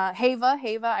 Heva.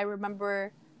 I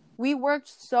remember we worked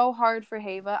so hard for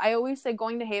Heva. I always say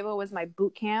going to Heva was my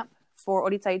boot camp for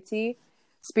Oritaiti,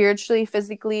 spiritually,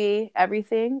 physically,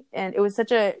 everything. And it was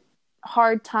such a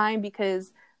hard time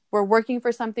because we're working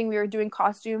for something. We were doing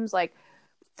costumes like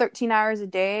 13 hours a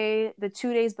day. The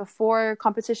 2 days before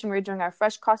competition, we were doing our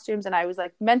fresh costumes, and I was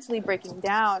like mentally breaking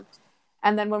down.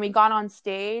 And then when we got on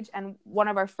stage and one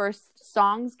of our first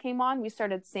songs came on, we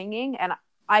started singing, and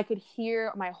I could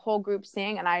hear my whole group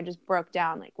sing, and I just broke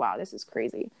down like, wow, this is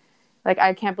crazy. Like,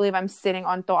 I can't believe I'm sitting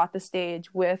on at the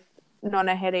stage with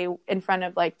Nona Here in front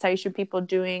of like Taisha people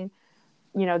doing,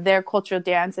 you know, their cultural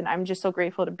dance, and I'm just so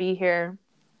grateful to be here.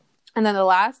 And then the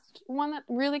last one that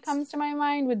really comes to my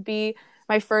mind would be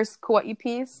my first Kauai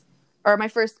piece, or my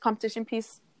first competition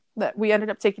piece that we ended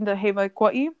up taking to Hawaii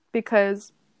Kauai,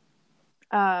 because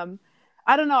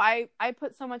I don't know, I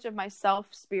put so much of myself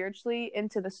spiritually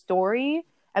into the story,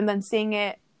 and then seeing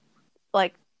it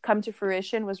like come to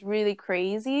fruition was really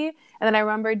crazy. And then I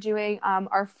remember doing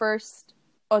our first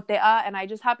otea, and I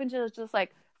just happened to just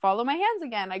like follow my hands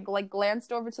again. I like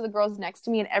glanced over to the girls next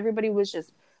to me, and everybody was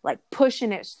just like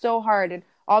pushing it so hard, and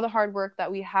all the hard work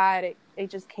that we had, it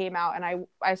just came out, and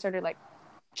I started like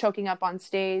choking up on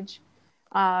stage.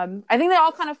 I think they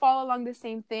all kind of fall along the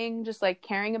same thing, just like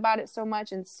caring about it so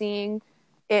much and seeing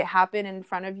it happen in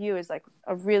front of you is like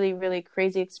a really, really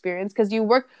crazy experience, because you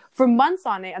work for months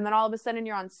on it, and then all of a sudden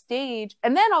you're on stage,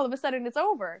 and then all of a sudden it's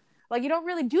over. Like, you don't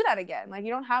really do that again. Like,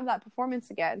 you don't have that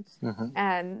performance again. Mm-hmm.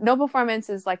 And no performance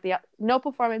is like the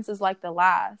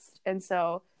last. And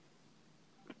so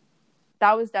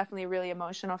that was definitely really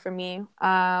emotional for me.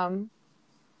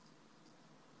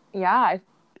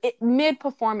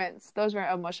 Mid-performance, those were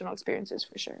emotional experiences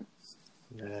for sure.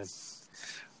 Yeah.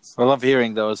 I love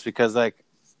hearing those, because like,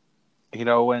 you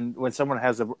know, when someone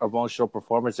has an emotional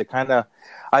performance, it kind of,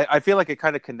 I feel like it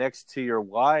kind of connects to your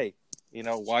why, you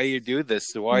know, why you do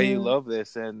this, why you love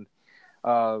this. And,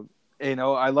 you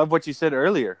know, I love what you said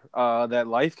earlier, that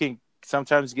life can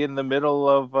sometimes get in the middle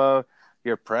of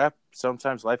your prep.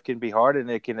 Sometimes life can be hard and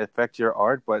it can affect your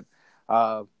art. But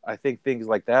I think things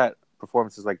like that,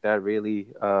 performances like that, really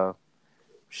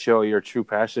show your true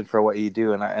passion for what you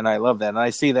do. And I love that. And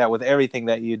I see that with everything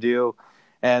that you do.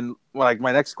 And like,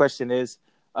 my next question is,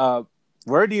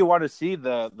 where do you want to see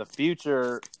the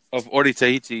future of Ori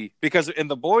Tahiti? Because for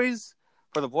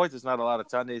the boys, it's not a lot of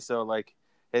Tane, so like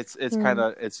it's kind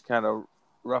of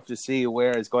rough to see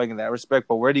where it's going in that respect.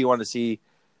 But where do you want to see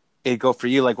it go for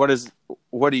you? Like,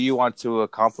 what do you want to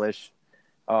accomplish?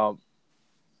 You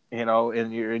know,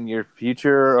 in your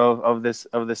future of this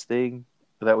thing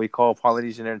that we call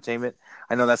Polynesian entertainment.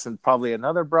 I know that's probably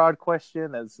another broad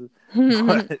question.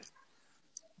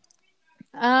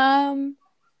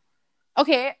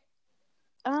 Okay.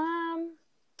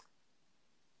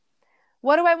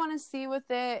 What do I want to see with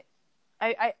it?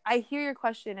 I hear your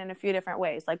question in a few different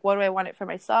ways. Like, what do I want it for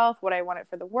myself? What do I want it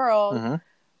for the world? Mm-hmm.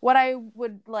 What I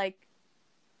would like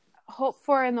hope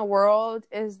for in the world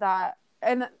is that,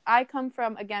 and I come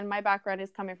from, again, my background is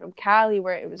coming from Cali,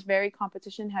 where it was very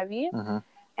competition heavy. Mm-hmm.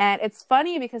 And it's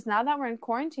funny because now that we're in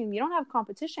quarantine, we don't have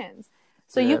competitions.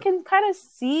 So you can kind of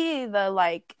see the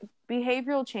like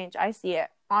behavioral change. I see it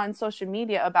on social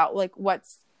media about like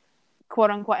what's quote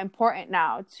unquote important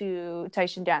now to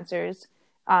Tahitian dancers.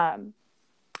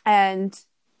 And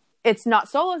it's not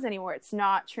solos anymore. It's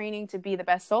not training to be the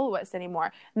best soloist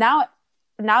anymore. Now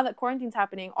that quarantine's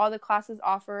happening, all the classes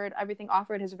offered, everything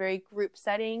offered is a very group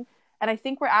setting. And I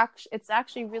think it's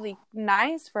actually really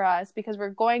nice for us because we're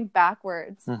going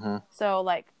backwards. Mm-hmm. So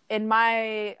like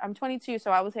I'm 22.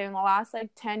 So I would say in the last like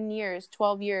 10 years,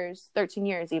 12 years, 13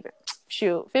 years, even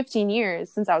 15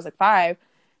 years since I was like 5,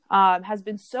 has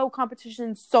been so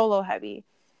competition solo heavy.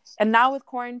 And now with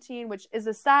quarantine, which is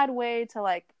a sad way to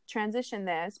like transition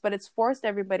this, but it's forced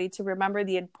everybody to remember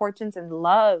the importance and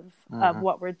love of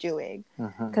what we're doing,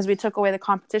 because we took away the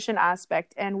competition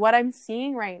aspect. And what I'm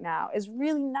seeing right now is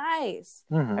really nice.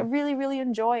 I really, really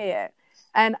enjoy it.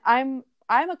 And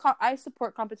I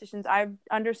support competitions. I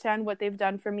understand what they've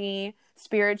done for me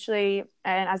spiritually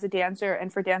and as a dancer,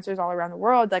 and for dancers all around the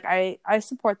world. Like I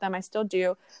support them. I still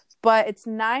do. But it's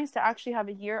nice to actually have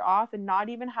a year off and not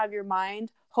even have your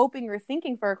mind hoping or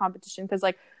thinking for a competition, because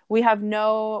like we don't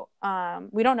know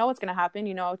what's going to happen,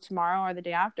 you know, tomorrow or the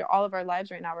day after. All of our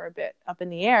lives right now are a bit up in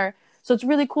the air. So it's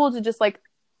really cool to just like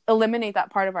eliminate that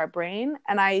part of our brain.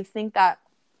 And I think that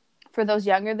for those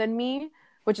younger than me,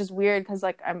 which is weird because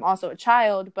like I'm also a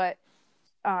child, but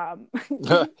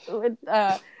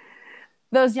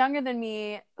those younger than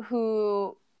me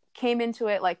who came into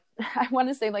it, like I want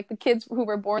to say like the kids who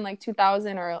were born like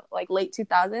 2000 or like late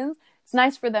 2000s, it's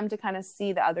nice for them to kind of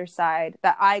see the other side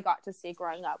that I got to see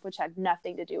growing up, which had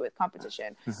nothing to do with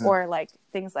competition or like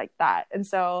things like that. And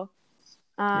so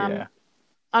on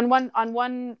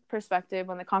one perspective,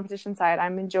 on the competition side,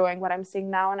 I'm enjoying what I'm seeing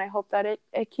now, and I hope that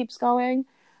it keeps going.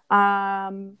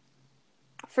 For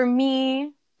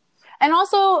me, and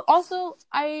also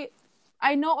I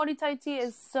know Ori Tahiti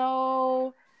is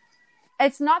so,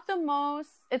 it's not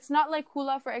like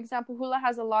hula, for example. Hula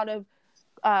has a lot of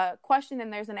question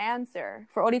and there's an answer.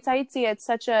 For Ori Tahiti, it's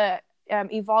such a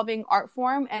evolving art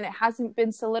form, and it hasn't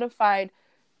been solidified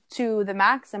to the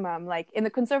maximum. Like in the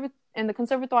in the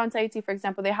Conservatoire in Tahiti, for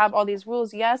example, they have all these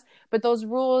rules, yes, but those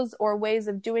rules or ways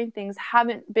of doing things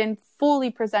haven't been fully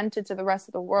presented to the rest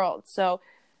of the world. So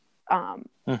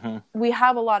we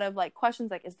have a lot of like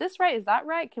questions like, is this right? Is that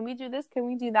right? Can we do this? Can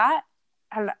we do that?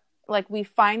 And like we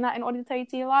find that in Ori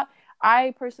Tahiti a lot.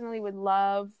 I personally would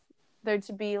love there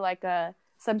to be like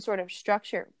some sort of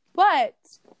structure. But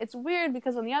it's weird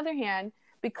because on the other hand,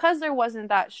 because there wasn't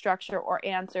that structure or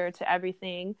answer to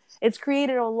everything, it's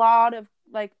created a lot of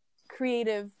like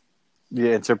creative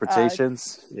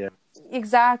interpretations.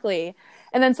 Exactly.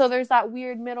 And then so there's that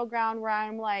weird middle ground where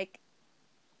I'm like,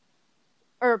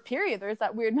 or period, there's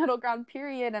that weird middle ground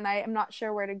period, and I am not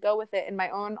sure where to go with it in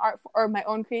my own art or my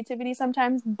own creativity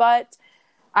sometimes. But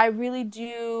I really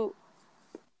do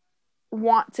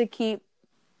want to keep,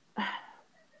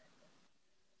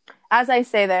 as I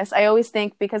say this, I always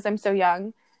think, because I'm so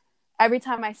young, every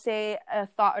time I say a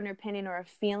thought, an opinion, or a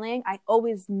feeling, I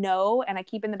always know, and I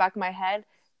keep in the back of my head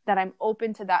that I'm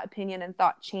open to that opinion and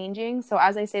thought changing. So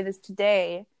as I say this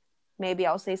today, maybe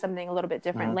I'll say something a little bit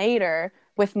different later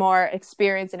with more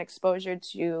experience and exposure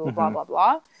to blah, blah,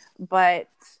 blah. But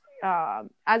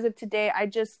as of today, I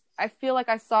feel like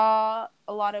I saw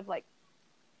a lot of like,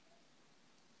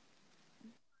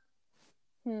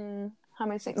 how am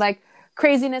I saying? Like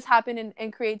craziness happen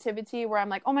in creativity where I'm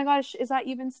like, oh my gosh, is that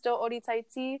even still Ori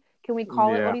Tahiti? Can we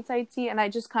call it Ori Tahiti? And I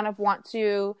just kind of want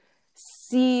to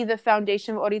see the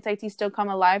foundation of Ori Tahiti still come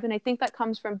alive. And I think that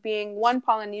comes from being one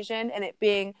Polynesian and it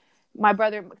being my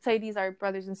brother. Tahiti's are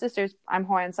brothers and sisters. I'm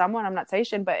Hawaiian Samoan. I'm not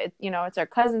Tahitian, but it's our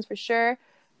cousins for sure.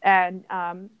 And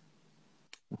I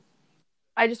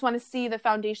just want to see the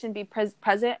foundation be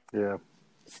present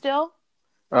still.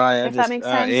 If that makes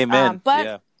sense. Amen.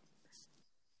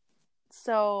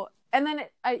 So, and then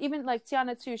I even like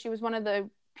Tiana too. She was one of the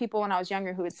people when I was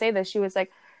younger who would say this. She was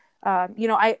like,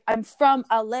 I'm from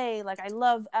LA. Like I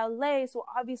love LA. So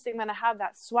obviously I'm going to have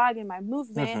that swag in my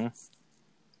movement.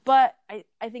 But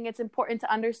I think it's important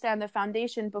to understand the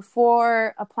foundation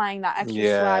before applying that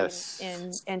extra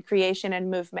swag in creation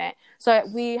and movement. So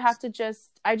we have to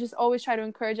I just always try to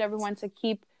encourage everyone to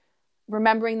keep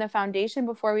remembering the foundation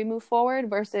before we move forward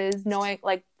versus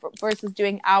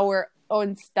doing our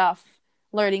own stuff,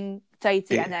 learning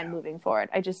Tahiti and then moving forward.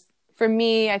 For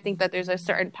me, I think that there's a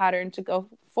certain pattern to go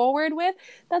forward with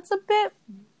that's a bit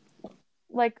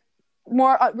like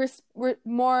more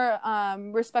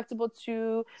respectable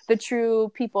to the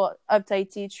true people of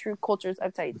Tahiti, true cultures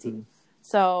of Tahiti.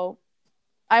 So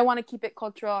I want to keep it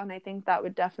cultural, and I think that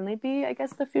would definitely be, I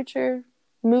guess, the future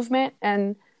movement.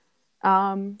 And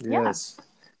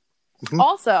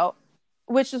also,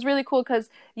 which is really cool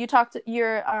because you talked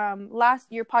your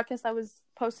podcast that was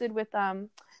posted with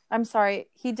I'm sorry,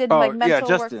 he did mental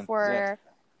Justin. work for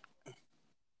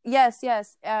yes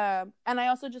and I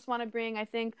also just want to bring, I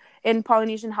think in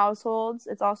Polynesian households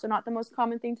it's also not the most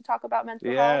common thing to talk about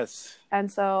mental health,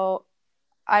 and so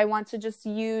I want to just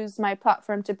use my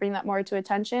platform to bring that more to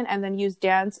attention, and then use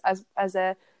dance as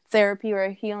a therapy or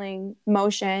a healing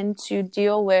motion to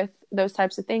deal with those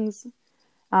types of things.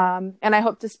 And I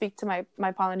hope to speak to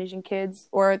my Polynesian kids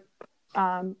or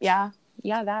that.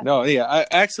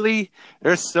 Actually,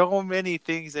 there's so many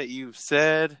things that you've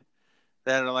said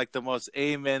that are like the most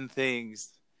amen things.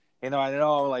 I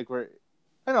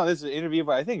know this is an interview,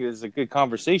 but I think it's a good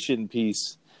conversation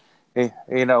piece.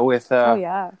 With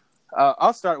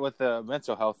I'll start with the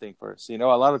mental health thing first. A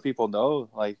lot of people know,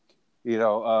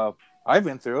 I've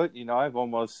been through it. I've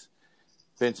almost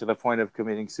been to the point of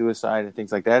committing suicide and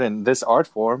things like that. And this art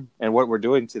form and what we're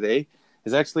doing today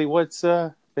is actually what's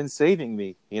been saving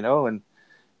me,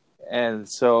 and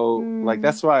so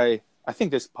that's why I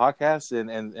think this podcast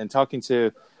and talking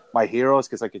to my heroes,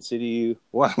 because I consider you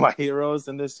one of my heroes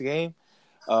in this game,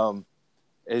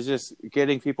 is just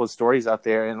getting people's stories out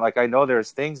there. And like, I know there's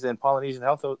things in Polynesian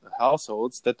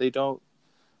households that they don't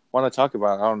want to talk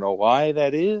about. I don't know why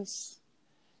that is.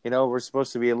 We're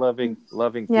supposed to be loving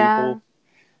people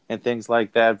and things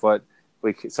like that, but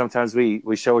sometimes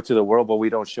we show it to the world, but we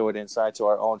don't show it inside to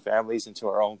our own families and to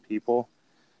our own people.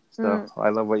 So I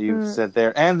love what you said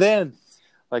there. And then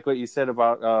like what you said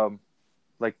about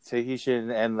like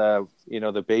Tahitian and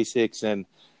the basics, and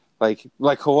like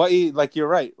Hawaii, like you're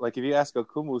right. Like if you ask a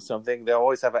Kumu something, they'll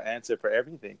always have an answer for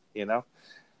everything,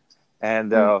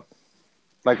 And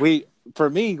for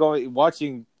me,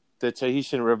 watching the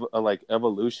Tahitian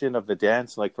evolution of the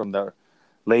dance, like from the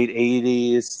late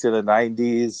 80s to the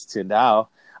 90s to now,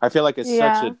 I feel like it's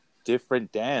such a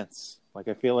different dance. Like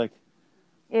I feel like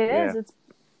it is. It's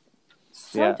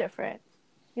so different.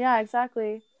 Yeah,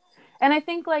 exactly. And I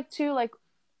think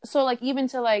even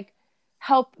to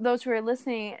help those who are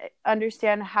listening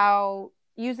understand how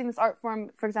using this art form,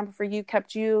 for example, for you,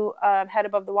 kept you head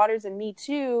above the waters, and me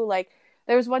too. Like,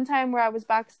 there was one time where I was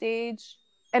backstage,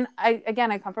 and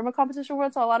I come from a competition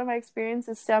world, so a lot of my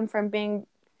experiences stem from being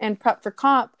in prep for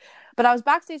comp. But I was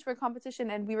backstage for a competition,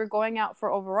 and we were going out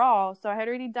for overall. So I had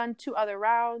already done 2 other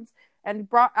rounds and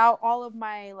brought out all of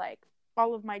my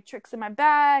tricks in my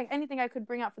bag, anything I could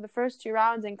bring out for the first 2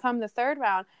 rounds. And come the 3rd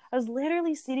round, I was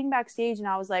literally sitting backstage, and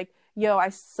I was like, yo, I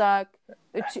suck.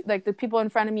 The people in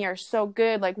front of me are so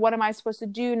good. Like, what am I supposed to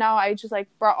do now? I just like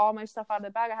brought all my stuff out of the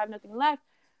bag. I have nothing left.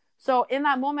 So in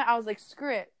that moment, I was like,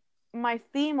 screw it. My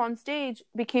theme on stage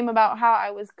became about how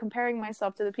I was comparing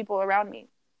myself to the people around me.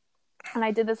 And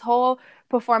I did this whole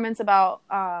performance about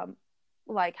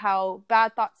like how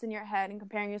bad thoughts in your head and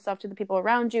comparing yourself to the people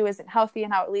around you isn't healthy,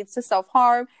 and how it leads to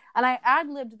self-harm. And I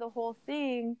ad-libbed the whole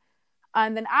thing.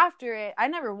 And then after it, I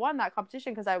never won that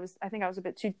competition because I think I was a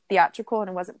bit too theatrical, and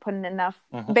it wasn't putting enough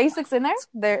basics in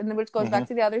there, which goes back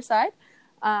to the other side.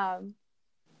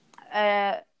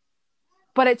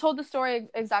 But I told the story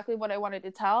exactly what I wanted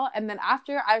to tell. And then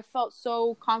after, I felt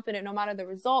so confident no matter the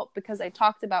result, because I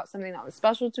talked about something that was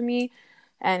special to me.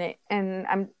 And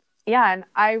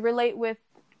I relate with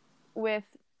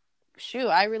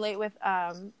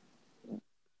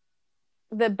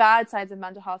the bad sides of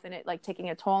mental health, and it like taking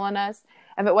a toll on us.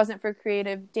 If it wasn't for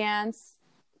creative dance,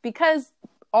 because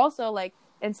also like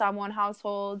in Samoan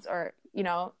households, or, you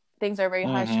know, things are very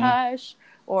hush hush,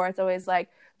 or it's always like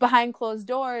behind closed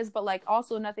doors, but like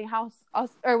also nothing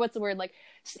like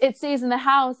it stays in the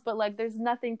house, but like there's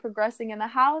nothing progressing in the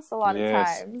house a lot of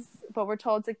times. But we're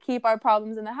told to keep our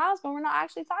problems in the house, but we're not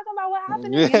actually talking about what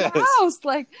happened in the house.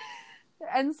 Like,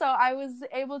 and so I was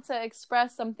able to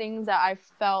express some things that I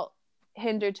felt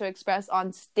hindered to express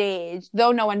on stage,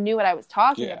 though no one knew what I was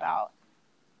talking about.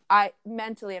 I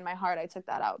mentally, in my heart, I took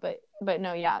that out. But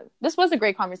no, this was a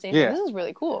great conversation. This is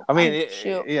really cool. I mean,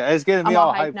 it's getting me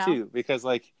all hyped too, because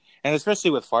like, and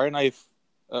especially with Fire Knife,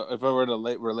 if I were to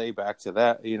relay back to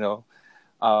that, you know,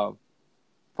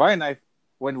 Fire Knife,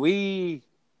 when I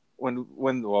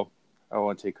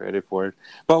won't take credit for it,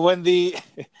 but when the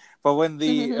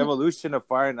evolution of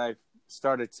Fire Knife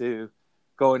started to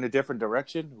go in a different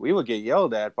direction, we would get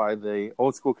yelled at by the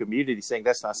old school community saying,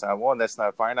 that's not Samoan, that's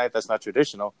not Fire Knife, that's not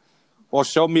traditional. Well,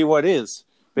 show me what is,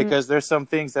 because there's some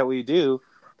things that we do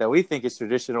that we think is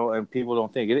traditional and people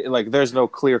don't think it. Like, there's no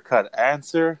clear cut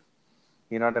answer.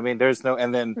 You know what I mean? There's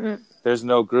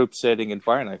no group setting in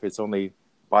Fire Knife. It's only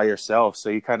by yourself.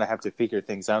 So you kind of have to figure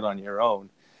things out on your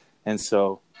own. And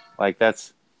so like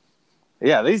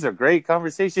these are great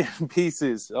conversation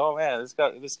pieces. Oh man,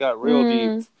 this got real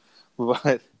deep.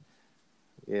 But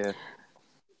yeah,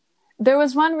 there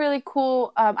was one really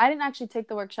cool. I didn't actually take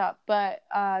the workshop, but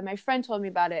my friend told me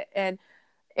about it, and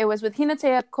it was with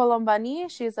Hinatea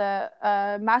Colombani. She's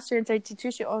a master in Tahiti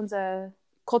too. She owns a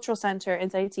cultural center in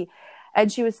Tahiti,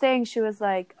 and she was saying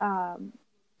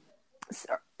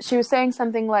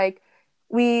something like,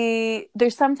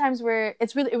 there's sometimes where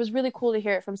it was really cool to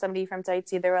hear it from somebody from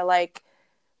Tahiti. They were like,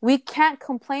 we can't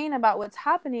complain about what's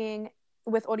happening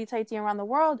with Ori Tahiti around the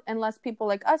world unless people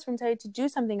like us from Tahiti do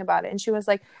something about it. And she was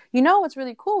like, you know what's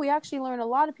really cool? We actually learn a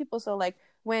lot of people. So like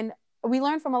when we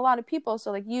learn from a lot of people,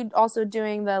 so like you also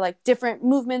doing the like different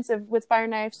movements with Fire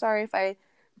Knife. Sorry if I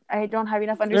don't have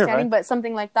enough understanding, but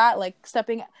something like that, like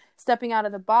stepping out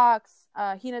of the box.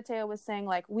 Hinatea was saying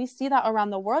like, we see that around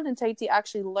the world, and Tahiti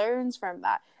actually learns from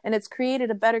that. And it's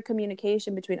created a better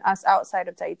communication between us outside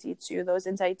of Tahiti to those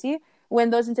in Tahiti,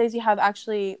 when those in Tahiti have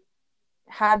actually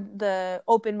had the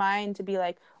open mind to be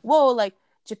like, whoa, like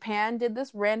Japan did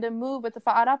this random move with the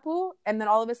fa'arapu, and then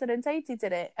all of a sudden Tahiti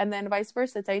did it, and then vice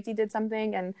versa, Tahiti did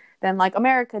something, and then like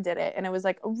America did it. And it was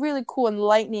like a really cool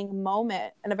enlightening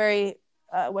moment, and a very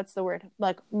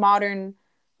like modern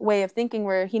way of thinking,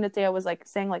 where Hinatea was like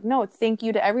saying like, no, thank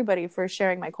you to everybody for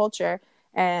sharing my culture,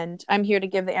 and I'm here to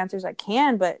give the answers I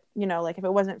can, but you know, like if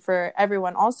it wasn't for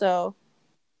everyone also,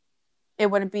 it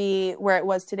wouldn't be where it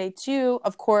was today too.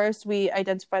 Of course, we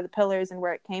identify the pillars and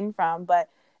where it came from, but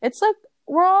it's like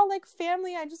we're all like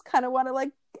family. I just kind of want to like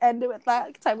end it with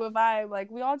that type of vibe. Like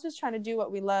we all just trying to do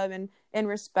what we love, and in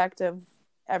respect of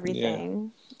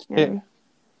everything. Yeah.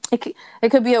 It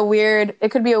could be a weird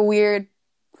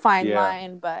fine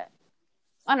line, but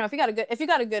I don't know, if you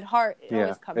got a good heart, it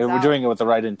always comes out. We're doing it with the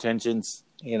right intentions,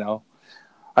 you know.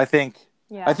 I think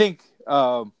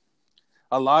a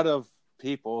lot of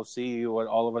people see what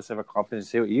all of us have accomplished,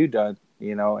 see what you've done,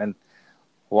 you know, and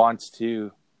wants to,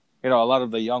 you know, a lot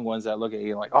of the young ones that look at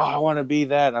you like, oh, I want to be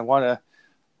that, I want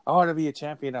to be a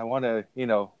champion, I want to, you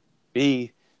know,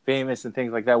 be famous and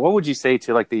things like that. What would you say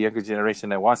to like the younger generation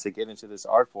that wants to get into this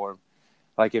art form?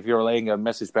 Like if you're relaying a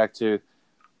message back to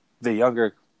the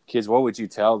younger kids, what would you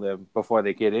tell them before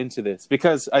they get into this?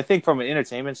 Because I think from an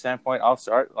entertainment standpoint, I'll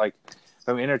start like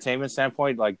from an entertainment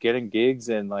standpoint, like getting gigs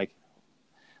and like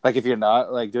if you're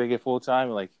not like doing it full time,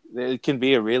 like it can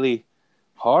be a really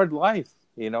hard life.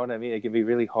 You know what I mean? It can be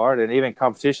really hard, and even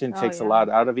competition takes a lot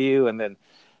out of you. And then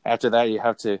after that, you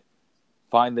have to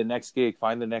find the next gig,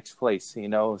 find the next place. You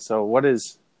know, so what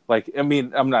is like? I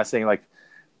mean, I'm not saying like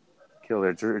kill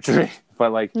their dream,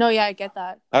 but like, no, yeah, I get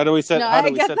that. How do we set them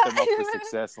up for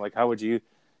success? Like, how would you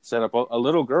set up a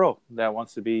little girl that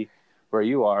wants to be where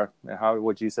you are, and how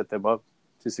would you set them up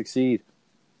to succeed?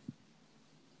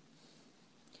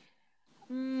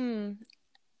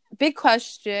 Big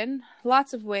question.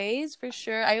 Lots of ways, for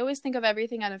sure. I always think of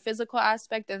everything on a physical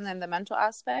aspect and then the mental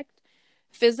aspect.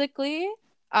 Physically,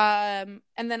 and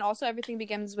then also everything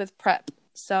begins with prep.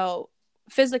 So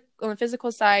on the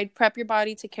physical side, prep your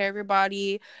body, take care of your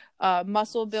body,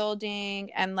 muscle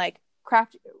building, and like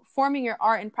forming your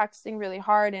art and practicing really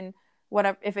hard. And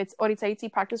whatever, if it's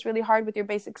Oritaiti, practice really hard with your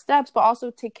basic steps, but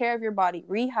also take care of your body,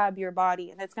 rehab your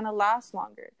body, and it's going to last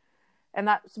longer. And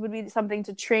that would be something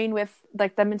to train with,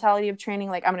 like the mentality of training,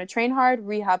 like I'm going to train hard,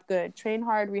 rehab good, train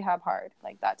hard, rehab hard,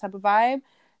 like that type of vibe.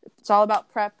 It's all about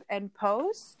prep and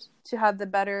post to have the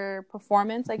better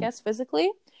performance, I guess, physically.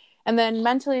 And then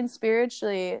mentally and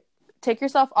spiritually, take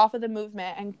yourself off of the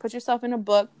movement and put yourself in a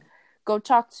book. Go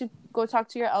talk to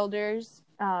your elders,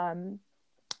 and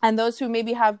those who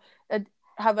maybe have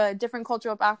a different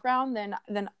cultural background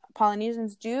than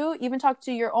Polynesians do. Even talk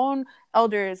to your own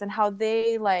elders and how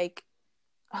they like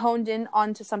honed in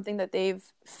onto something that they've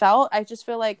felt. I just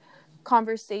feel like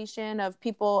conversation of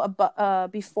people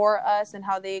before us and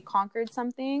how they conquered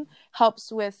something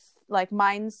helps with like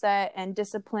mindset and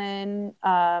discipline,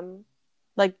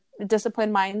 like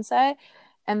disciplined mindset.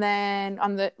 And then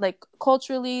on the like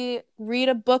culturally, read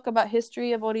a book about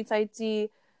history of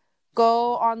Oritaiti,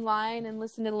 go online and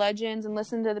listen to legends and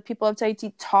listen to the people of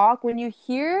Tahiti talk. When you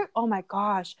hear, oh my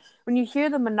gosh, when you hear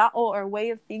the mana'o or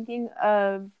way of thinking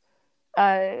of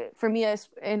for me as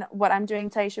in what I'm doing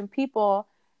Tahitian people,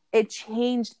 it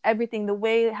changed everything. The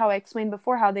way how I explained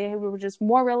before, how they were just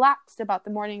more relaxed about the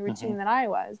morning routine than I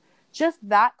was. Just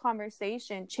that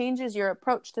conversation changes your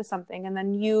approach to something, and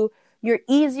then you're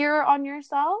easier on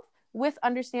yourself with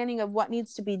understanding of what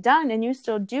needs to be done, and you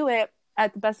still do it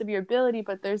at the best of your ability.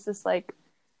 But there's this like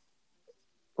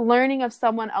learning of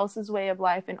someone else's way of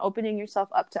life and opening yourself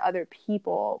up to other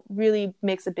people really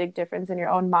makes a big difference in your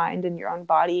own mind and your own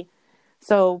body.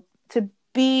 So to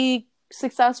be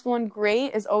successful and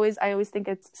great is always, I always think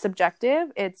it's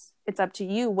subjective. It's up to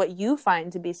you what you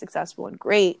find to be successful and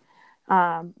great.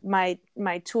 My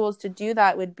tools to do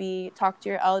that would be talk to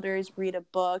your elders, read a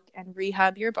book, and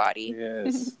rehab your body.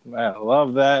 Yes, man, I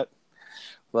love that.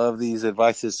 Love these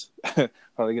advices.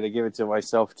 Probably gonna give it to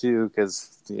myself too,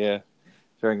 because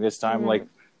during this time, like,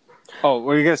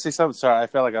 were you gonna say something? Sorry, I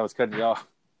felt like I was cutting you off.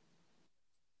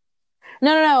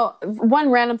 No.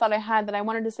 One random thought I had that I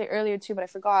wanted to say earlier too, but I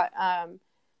forgot.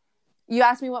 You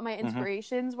asked me what my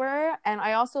inspirations were, and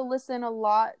I also listen a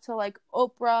lot to like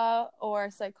Oprah or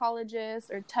psychologists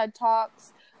or TED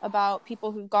Talks about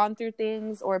people who've gone through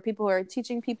things or people who are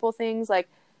teaching people things. Like,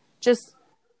 just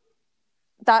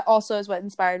that also is what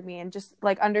inspired me, and just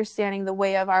like understanding the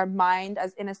way of our mind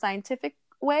as in a scientific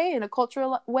way, in a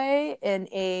cultural way, in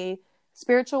a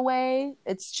spiritual way.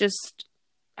 It's just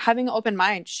having an open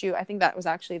mind. Shoot, I think that was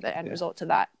actually the end result to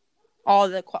that. All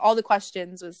the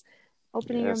questions was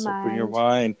opening your mind. Open your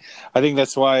mind. I think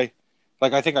that's why,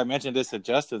 like, I think I mentioned this at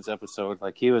Justin's episode.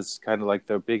 Like, he was kind of like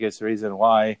the biggest reason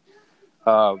why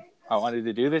I wanted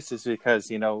to do this is because,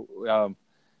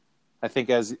 I think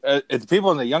as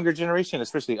people in the younger generation,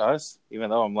 especially us, even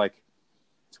though I'm like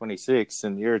 26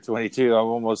 and you're 22, I'm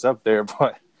almost up there,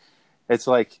 but it's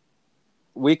like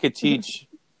we could teach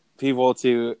people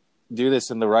to do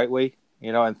this in the right way,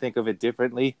 and think of it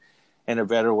differently in a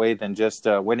better way than just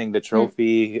winning the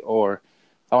trophy or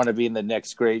I want to be in the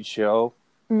next great show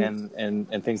and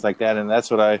things like that. And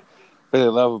that's what I really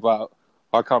love about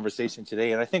our conversation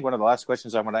today. And I think one of the last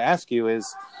questions I'm going to ask you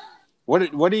is,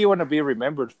 what do you want to be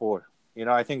remembered for?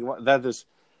 I think that is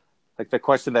like the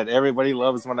question that everybody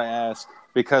loves when I ask,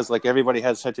 because like everybody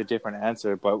has such a different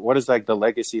answer. But what is like the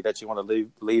legacy that you want to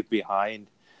leave behind?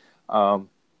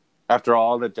 After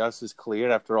all the dust is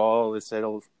cleared, after all is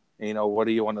settled, what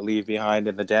do you want to leave behind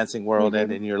in the dancing world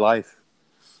and in your life?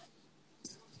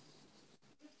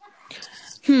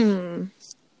 Well,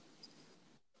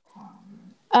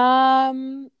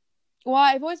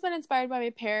 I've always been inspired by my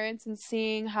parents and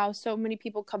seeing how so many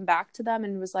people come back to them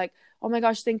and was like, oh my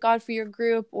gosh, thank God for your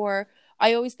group. Or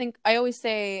I always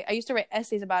say, I used to write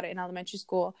essays about it in elementary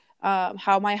school,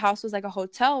 how my house was like a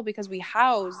hotel because we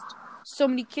housed so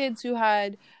many kids who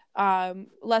had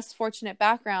less fortunate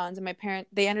backgrounds, and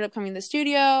they ended up coming to the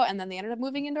studio, and then they ended up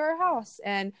moving into our house,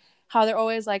 and how they're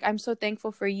always like, I'm so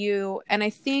thankful for you. And I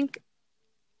think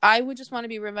I would just want to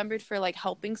be remembered for like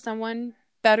helping someone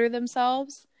better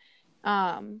themselves.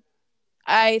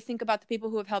 I think about the people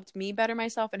who have helped me better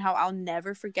myself and how I'll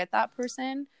never forget that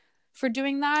person for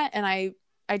doing that. And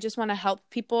I just want to help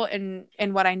people in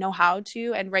what I know how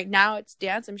to. And right now it's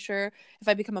dance. I'm sure if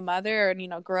I become a mother and, you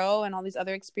know, grow and all these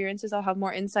other experiences, I'll have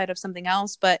more insight of something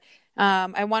else. But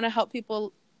I want to help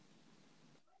people.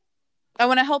 I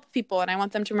want to help people, and I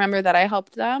want them to remember that I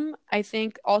helped them. I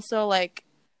think also like,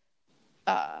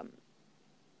 yeah,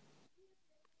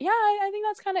 I think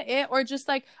that's kind of it. Or just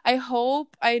like, I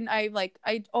hope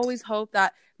I always hope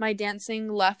that my dancing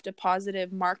left a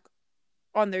positive mark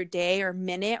on their day or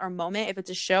minute or moment. If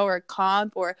it's a show or a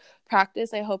comp or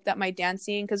practice, I hope that my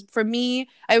dancing, because for me,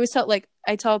 I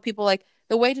tell people like,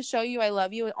 the way to show you I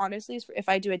love you honestly is if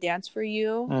I do a dance for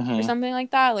you or Mm-hmm. something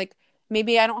like that. Like,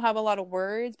 maybe I don't have a lot of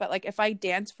words, but like if I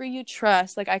dance for you,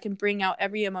 trust, like I can bring out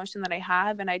every emotion that I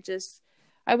have. And I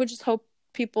would just hope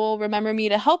people remember me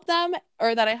to help them,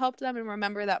 or that I helped them, and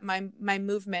remember that my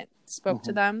movement spoke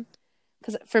to Mm-hmm. them.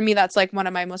 Because for me, that's like one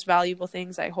of my most valuable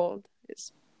things I hold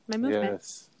is my movement.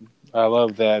 Yes, I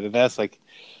love that, and that's like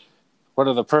one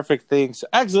of the perfect things.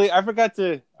 Actually, I forgot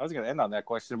to. I was going to end on that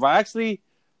question, but I actually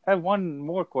have one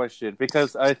more question,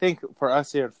 because I think for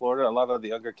us here in Florida, a lot of the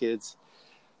younger kids,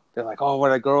 they're like, "Oh,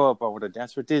 when I grow up, I want to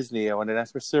dance for Disney. I want to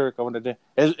dance for Cirque. I want to dance."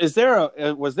 Was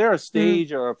there a Mm.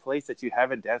 stage or a place that you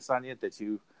haven't danced on yet that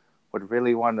you would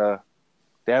really want to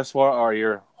dance for, or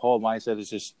your whole mindset is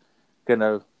just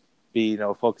gonna be,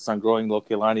 focused on growing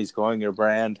Lokilani's, growing your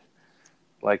brand?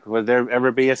 Like, would there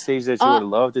ever be a stage that you Uh, would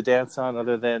love to dance on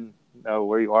other than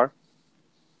where you are?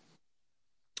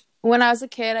 when I was a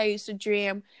kid, I used to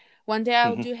dream one day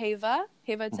I'll Mm-hmm. do Heva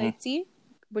Mm-hmm. Tsaitsi,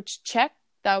 which check,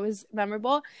 that was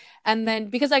memorable. And then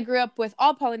because I grew up with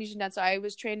all Polynesian dance, so I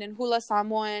was trained in hula,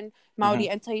 Samoan, Mm-hmm. Maori,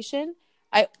 and Tahitian.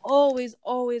 I always,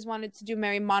 always wanted to do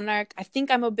Merry Monarch. I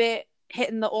think I'm a bit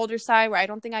hitting the older side where I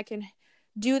don't think I can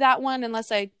do that one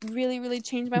unless I really, really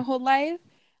change my whole life.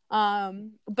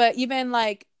 But even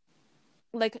like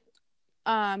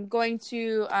going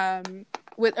to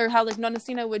with, or how like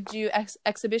Nonacina would do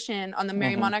exhibition on the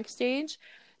Merry Mm-hmm. Monarch stage,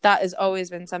 that has always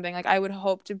been something like I would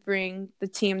hope to bring the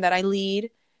team that I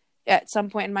lead at some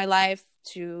point in my life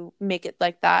to make it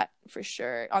like that for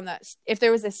sure. On that, if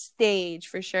there was a stage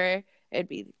for sure, it'd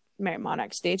be Merry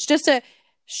Monarch stage, just to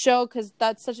show, because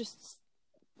that's such a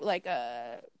like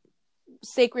a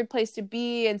sacred place to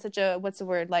be, and such a, what's the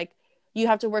word, like you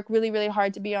have to work really, really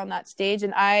hard to be on that stage.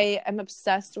 And I am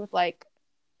obsessed with like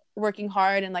working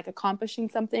hard and like accomplishing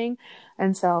something.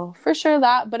 And so for sure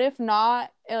that, but if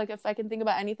not, like if I can think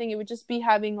about anything, it would just be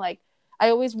having like, I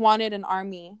always wanted an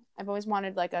army. I've always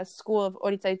wanted like a school of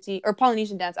Oritaiti, or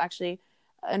Polynesian dance actually,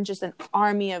 and just an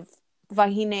army of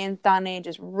Vahine and Tane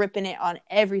just ripping it on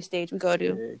every stage we go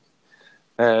to.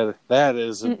 That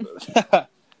is, Mm.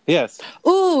 yes.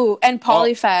 Ooh, and Oh,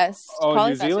 Polyfest. oh, New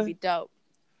Polyfest would be Zealand. dope.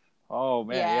 Oh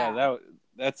man, yeah, Yeah.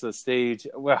 that's a stage.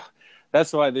 Well,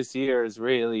 that's why this year is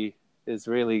really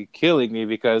killing me,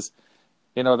 because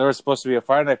there was supposed to be a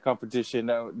fire knife competition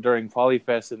during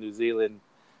Polyfest in New Zealand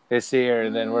this year,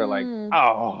 and then we're like, Mm.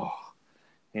 oh,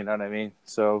 you know what I mean?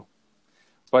 So,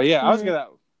 but yeah,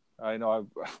 Mm. I know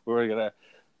we were gonna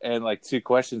end like 2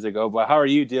 questions ago, but how are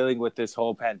you dealing with this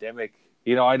whole pandemic?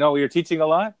 I know you're teaching a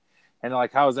lot, and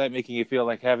like, how is that making you feel,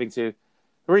 like having to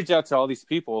reach out to all these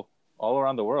people all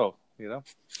around the world?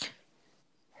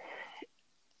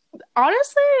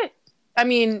 Honestly, I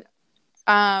mean,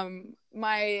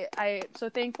 I so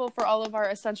thankful for all of our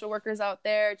essential workers out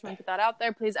there. To put that out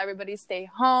there, please everybody stay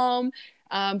home.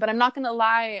 But I'm not gonna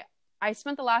lie, I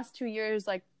spent the last 2 years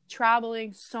like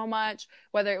traveling so much,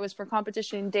 whether it was for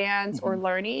competition, dance, or Mm-hmm.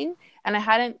 learning, and I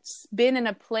hadn't been in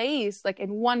a place, like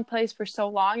in one place for so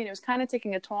long, and it was kind of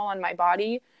taking a toll on my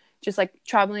body, just like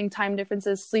traveling, time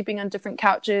differences, sleeping on different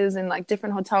couches and like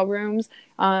different hotel rooms.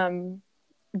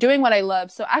 Doing what I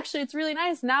love. So actually it's really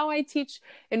nice. Now I teach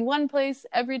in one place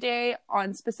every day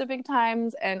on specific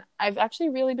times, and I've actually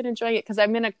really been enjoying it because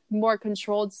I'm in a more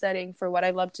controlled setting for what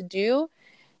I love to do.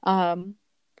 Um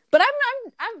but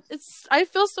I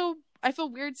feel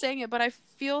weird saying it, but I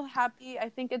feel happy. I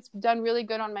think it's done really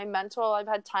good on my mental. I've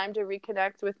had time to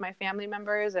reconnect with my family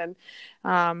members and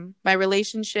my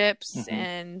relationships, Mm-hmm.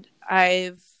 and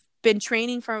I've been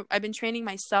training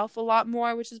myself a lot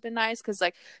more, which has been nice because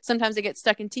like sometimes I get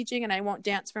stuck in teaching and I won't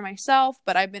dance for myself,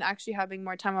 but I've been actually having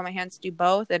more time on my hands to do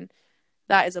both, and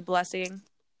that is a blessing.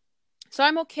 So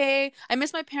I'm okay. I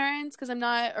miss my parents because I'm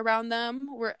not around them.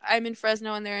 I'm in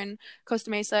Fresno and they're in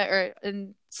Costa Mesa or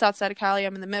in south side of Cali.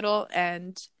 I'm in the middle,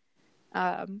 and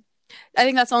I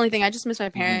think that's the only thing. I just miss my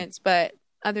parents, but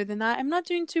other than that, I'm not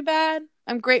doing too bad.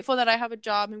 I'm grateful that I have a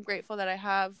job. I'm grateful that I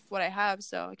have what I have,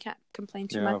 so I can't complain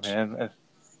too much. Man.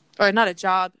 Or not a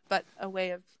job, but a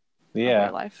way of my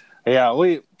life. Yeah,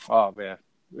 oh man.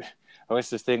 I wish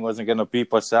this thing wasn't gonna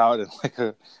beep us out in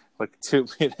like 2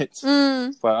 minutes.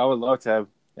 But I would love to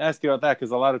ask you about that,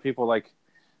 because a lot of people I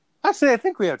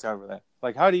think we have time for that.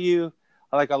 Like, how do you,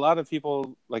 a lot of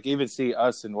people even see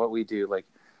us and what we do,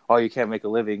 oh, you can't make a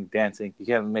living dancing, you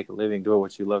can't make a living doing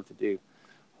what you love to do.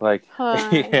 And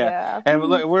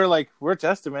we're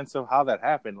testaments of how that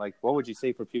happened. What would you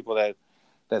say for people that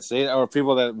say that, or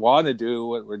people that want to do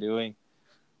what we're doing,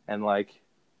 and what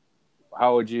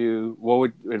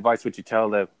advice would you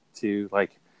tell them to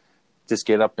just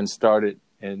get up and start it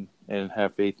and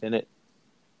have faith in it?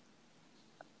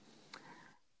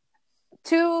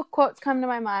 2 quotes come to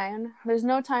my mind. There's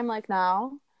no time like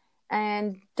now,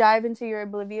 and dive into your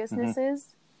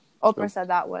obliviousnesses. Oprah said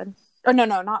that one. Or no,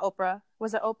 not Oprah.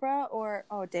 Was it Oprah or,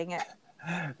 oh, dang it.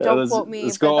 Don't quote me.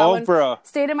 Let's go Oprah.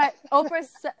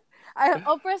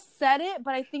 Oprah said it,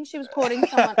 but I think she was quoting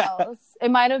someone else.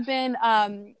 It might have been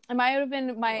Maya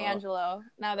Angelou,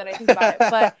 now that I think about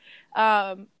it.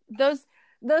 But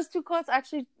those 2 quotes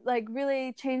actually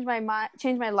really changed my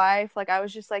life. I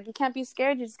was just you can't be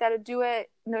scared. You just got to do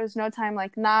it. There's no time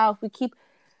like now. If we keep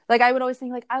I would always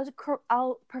think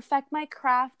I'll perfect my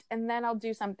craft and then I'll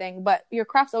do something. But your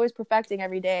craft's always perfecting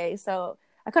every day. So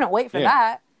I couldn't wait for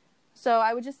that. So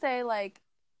I would just say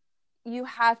you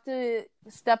have to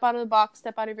step out of the box,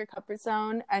 step out of your comfort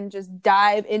zone, and just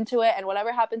dive into it. And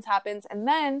whatever happens, happens. And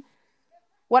then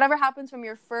whatever happens from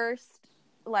your first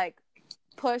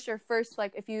push or first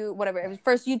if it was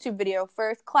first YouTube video,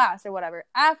 first class or whatever,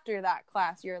 after that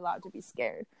class you're allowed to be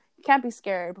scared. You can't be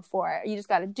scared before. You just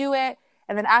got to do it,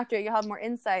 and then after you'll have more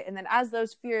insight, and then as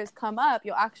those fears come up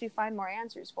you'll actually find more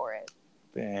answers for it.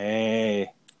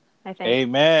 Hey, I think.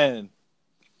 Amen.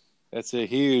 That's a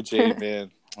huge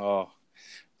amen. Oh,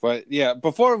 but yeah,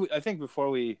 before we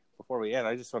end,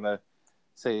 I just want to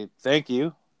say thank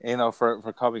you,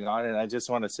 for coming on. And I just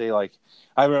want to say,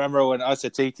 I remember when us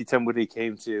at Safety Tamburi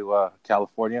came to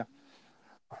California.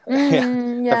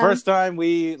 The first time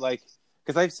we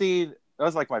because I've seen,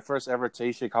 that was my first ever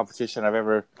Tahitian competition I've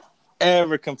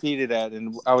ever competed at,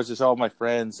 and I was just all my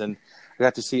friends, and I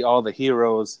got to see all the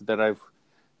heroes that I've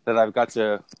got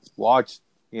to watch,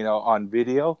 on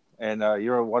video, and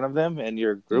you're one of them, and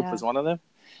your group was one of them,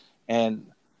 and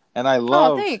I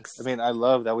love, I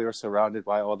love that we were surrounded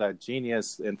by all that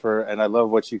genius, and I love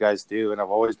what you guys do, and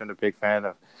I've always been a big fan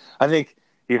of. I think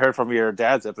you heard from your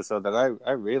dad's episode that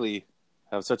I really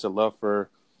have such a love for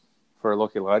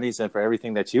Lokelani's and for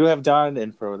everything that you have done,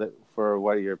 and for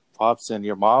what your pops and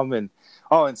your mom, and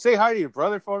say hi to your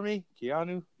brother for me,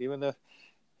 Keanu, even though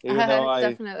I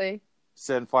definitely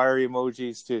send fire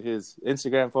emojis to his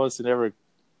Instagram posts and never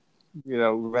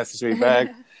message me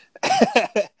back.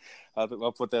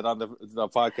 I'll put that on the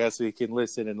podcast so you can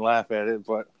listen and laugh at it.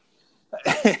 But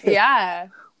yeah,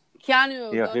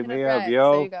 Keanu, hit me up,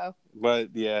 yo. There you go.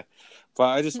 But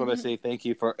I just want to say thank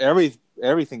you for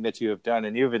everything that you have done,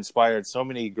 and you've inspired so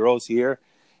many girls here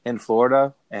in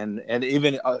Florida, and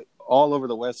even all over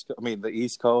the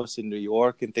East Coast in New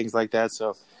York and things like that.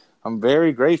 So I'm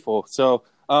very grateful. So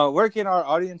where can our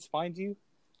audience find you?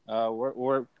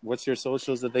 What's your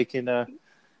socials that they can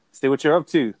see what you're up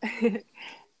to?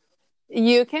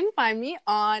 You can find me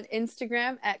on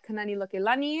Instagram at Kanani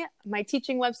Lokelani. My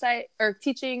teaching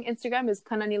Instagram is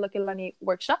Kanani Lokelani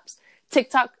Workshops.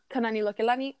 TikTok, Kanani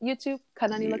Lokelani. YouTube,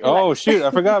 Kanani Lokelani. Oh, shoot.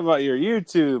 I forgot about your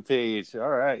YouTube page. All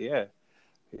right. Yeah.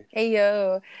 Hey,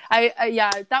 yo.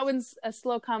 That one's a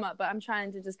slow come up, but I'm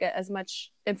trying to just get as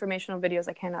much informational video as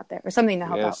I can out there, or something to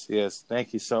help out. Yes.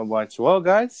 Thank you so much. Well,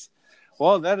 guys,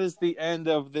 that is the end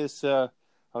of this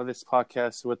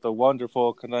podcast with the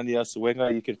wonderful Kanani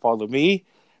Asuenga. You can follow me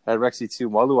at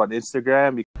Rexy2Malu on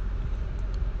Instagram.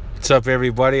 What's up,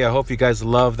 everybody? I hope you guys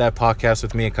love that podcast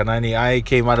with me and Kanani. I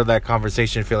came out of that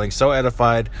conversation feeling so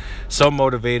edified, so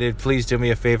motivated. Please do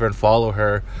me a favor and follow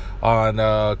her on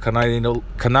Kanani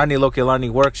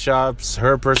Lokelani Workshops,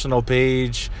 her personal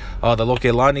page, the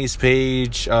Lokelani's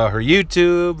page, her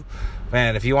YouTube.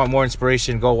 Man, if you want more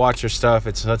inspiration, go watch her stuff.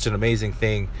 It's such an amazing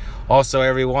thing. Also,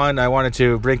 everyone, I wanted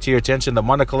to bring to your attention the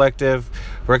Mana Collective.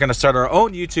 We're going to start our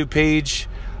own YouTube page.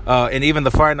 And even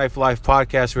the Fire Knife Life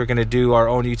podcast, we're going to do our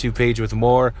own YouTube page with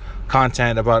more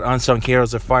content about unsung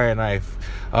heroes of Fire Knife,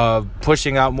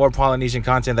 pushing out more Polynesian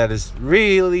content that is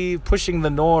really pushing the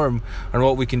norm on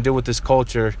what we can do with this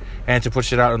culture and to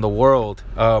push it out in the world.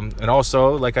 And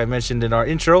also, like I mentioned in our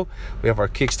intro, we have our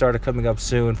Kickstarter coming up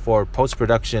soon for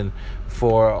post-production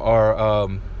for our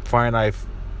Fire Knife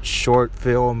short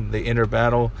film, The Inner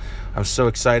Battle. I'm so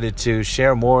excited to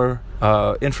share more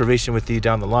information with you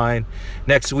down the line.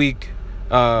 Next week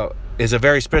is a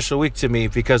very special week to me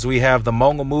because we have the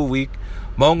Mongamu Week.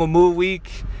 Mongamu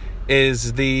Week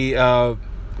is the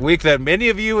week that many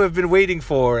of you have been waiting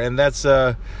for, and that's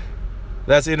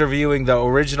interviewing the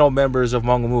original members of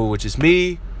Mongamu, which is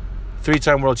me,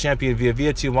 3-time world champion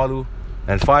Viavia Tumalu,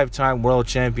 and 5-time world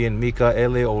champion Mika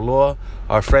Ele Oloa,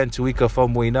 our friend Tuika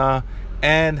Famuina,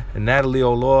 and Natalie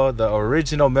Oloa, the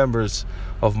original members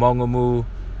of Mongamu,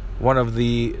 one of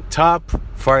the top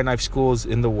fire knife schools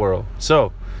in the world.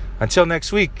 So, until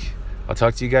next week, I'll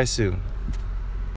talk to you guys soon.